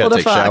and we people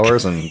gotta to take fuck.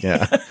 showers and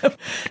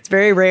It's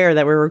very rare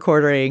that we're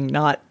recording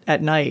not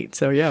at night.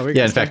 So yeah,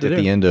 in fact, at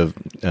the end of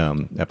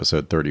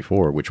episode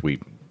 34, which we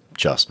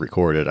just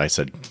recorded, I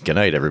said good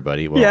night,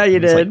 everybody. Well, Yeah, you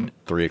it's did.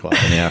 like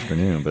 3:00 in the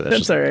afternoon, but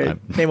That's all right.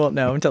 They won't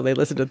know until they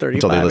listen to 35.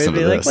 Until they listen They'd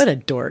be to like, this. what a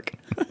dork.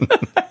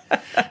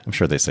 I'm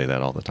sure they say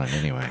that all the time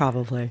anyway.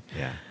 Probably.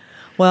 Yeah.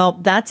 Well,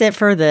 that's it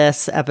for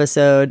this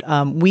episode.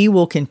 We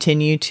will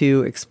continue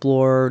to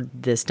explore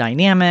this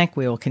dynamic.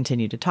 We will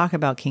continue to talk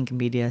about kink and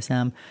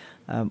BDSM.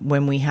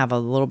 When we have a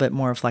little bit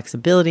more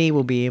flexibility,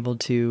 we'll be able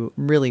to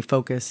really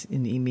focus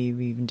and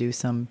maybe even do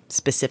some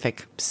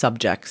specific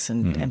subjects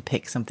and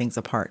pick some things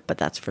apart. But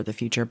that's for the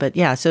future. But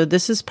yeah, so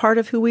this is part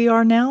of who we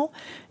are now.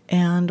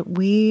 And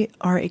we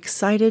are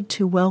excited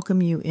to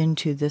welcome you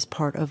into this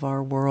part of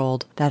our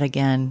world that,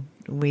 again,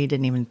 we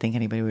didn't even think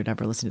anybody would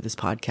ever listen to this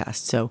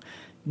podcast. So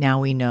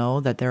now we know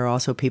that there are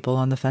also people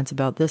on the fence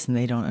about this and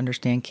they don't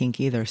understand kink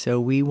either.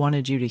 So we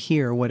wanted you to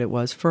hear what it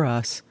was for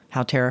us,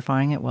 how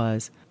terrifying it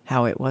was,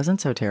 how it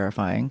wasn't so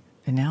terrifying,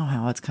 and now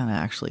how it's kind of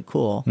actually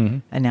cool,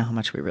 and now how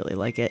much we really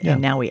like it. Yeah.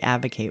 And now we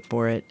advocate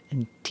for it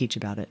and teach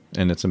about it.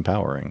 And it's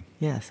empowering.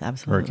 Yes, Or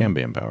absolutely. it can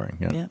be empowering.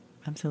 Yeah. Yep,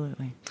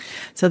 absolutely.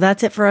 So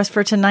that's it for us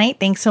for tonight.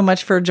 Thanks so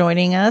much for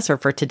joining us, or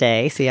for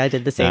today. See, I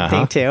did the same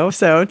thing too.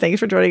 So thanks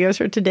for joining us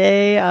for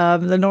today.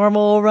 The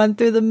normal run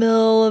through the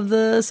mill of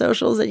the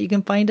socials that you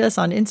can find us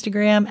on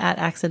Instagram at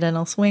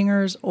Accidental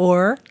Swingers,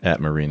 or At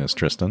Myrina's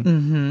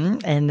Tristan.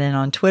 and then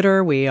on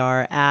Twitter, we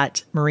are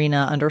at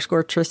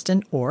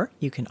Myrina_Tristan, or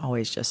you can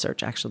always just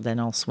search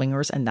Accidental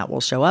Swingers and that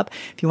will show up.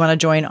 If you want to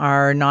join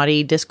our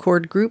Naughty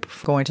Discord group,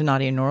 going to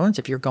Naughty in New Orleans,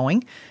 if you're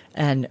going,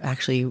 and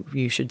actually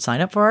you should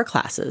sign up for our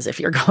classes if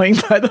you're going,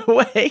 by the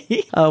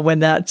way. When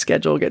that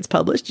schedule gets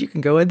published, you can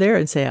go in there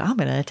and say, I'm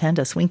going to attend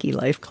a Swinky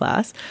Life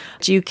class.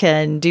 You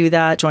can do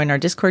that, join our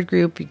Discord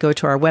group, you go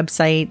to our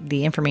website,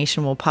 the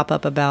information will pop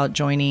up about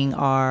joining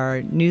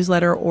our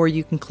newsletter, or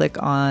you can click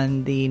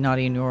on the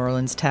Naughty in New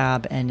Orleans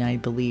tab, and I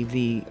believe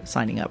the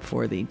signing up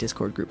for the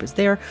Discord group is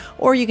there.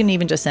 Or you can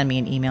even just send me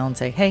an email and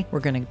say, hey, we're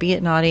going to be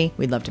at Naughty,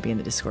 we'd love to be in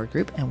the Discord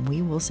group, and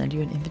we will send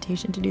you an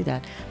invitation to do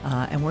that.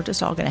 And we're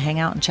just all going to hang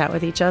out and chat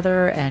with each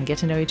other and get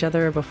to know each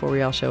other before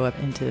we all show up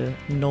into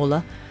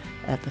NOLA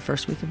at the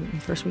first week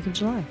of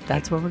July.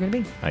 That's where we're going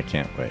to be. I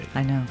can't wait.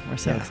 I know, we're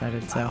so Yeah.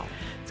 excited. So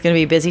it's going to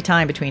be a busy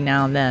time between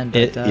now and then.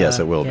 But, Yes,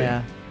 it will be.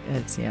 Yeah,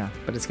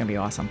 but it's going to be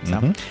awesome.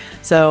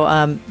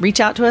 So reach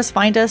out to us,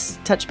 find us,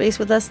 touch base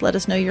with us, let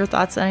us know your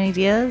thoughts and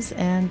ideas,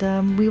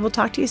 and we will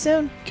talk to you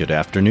soon. Good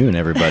afternoon,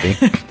 everybody.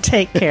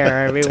 Take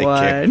care,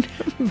 everyone.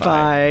 care.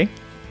 Bye.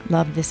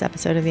 Love this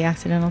episode of The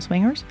Accidental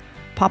Swingers?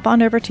 Pop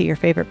on over to your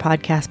favorite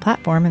podcast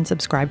platform and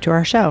subscribe to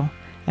our show.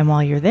 And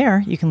while you're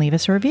there, you can leave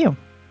us a review.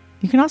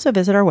 You can also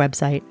visit our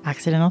website,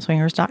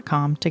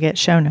 accidentalswingers.com, to get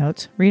show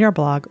notes, read our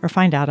blog, or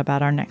find out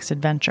about our next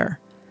adventure.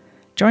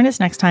 Join us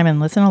next time and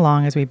listen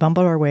along as we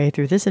bumble our way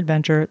through this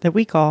adventure that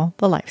we call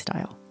the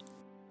lifestyle.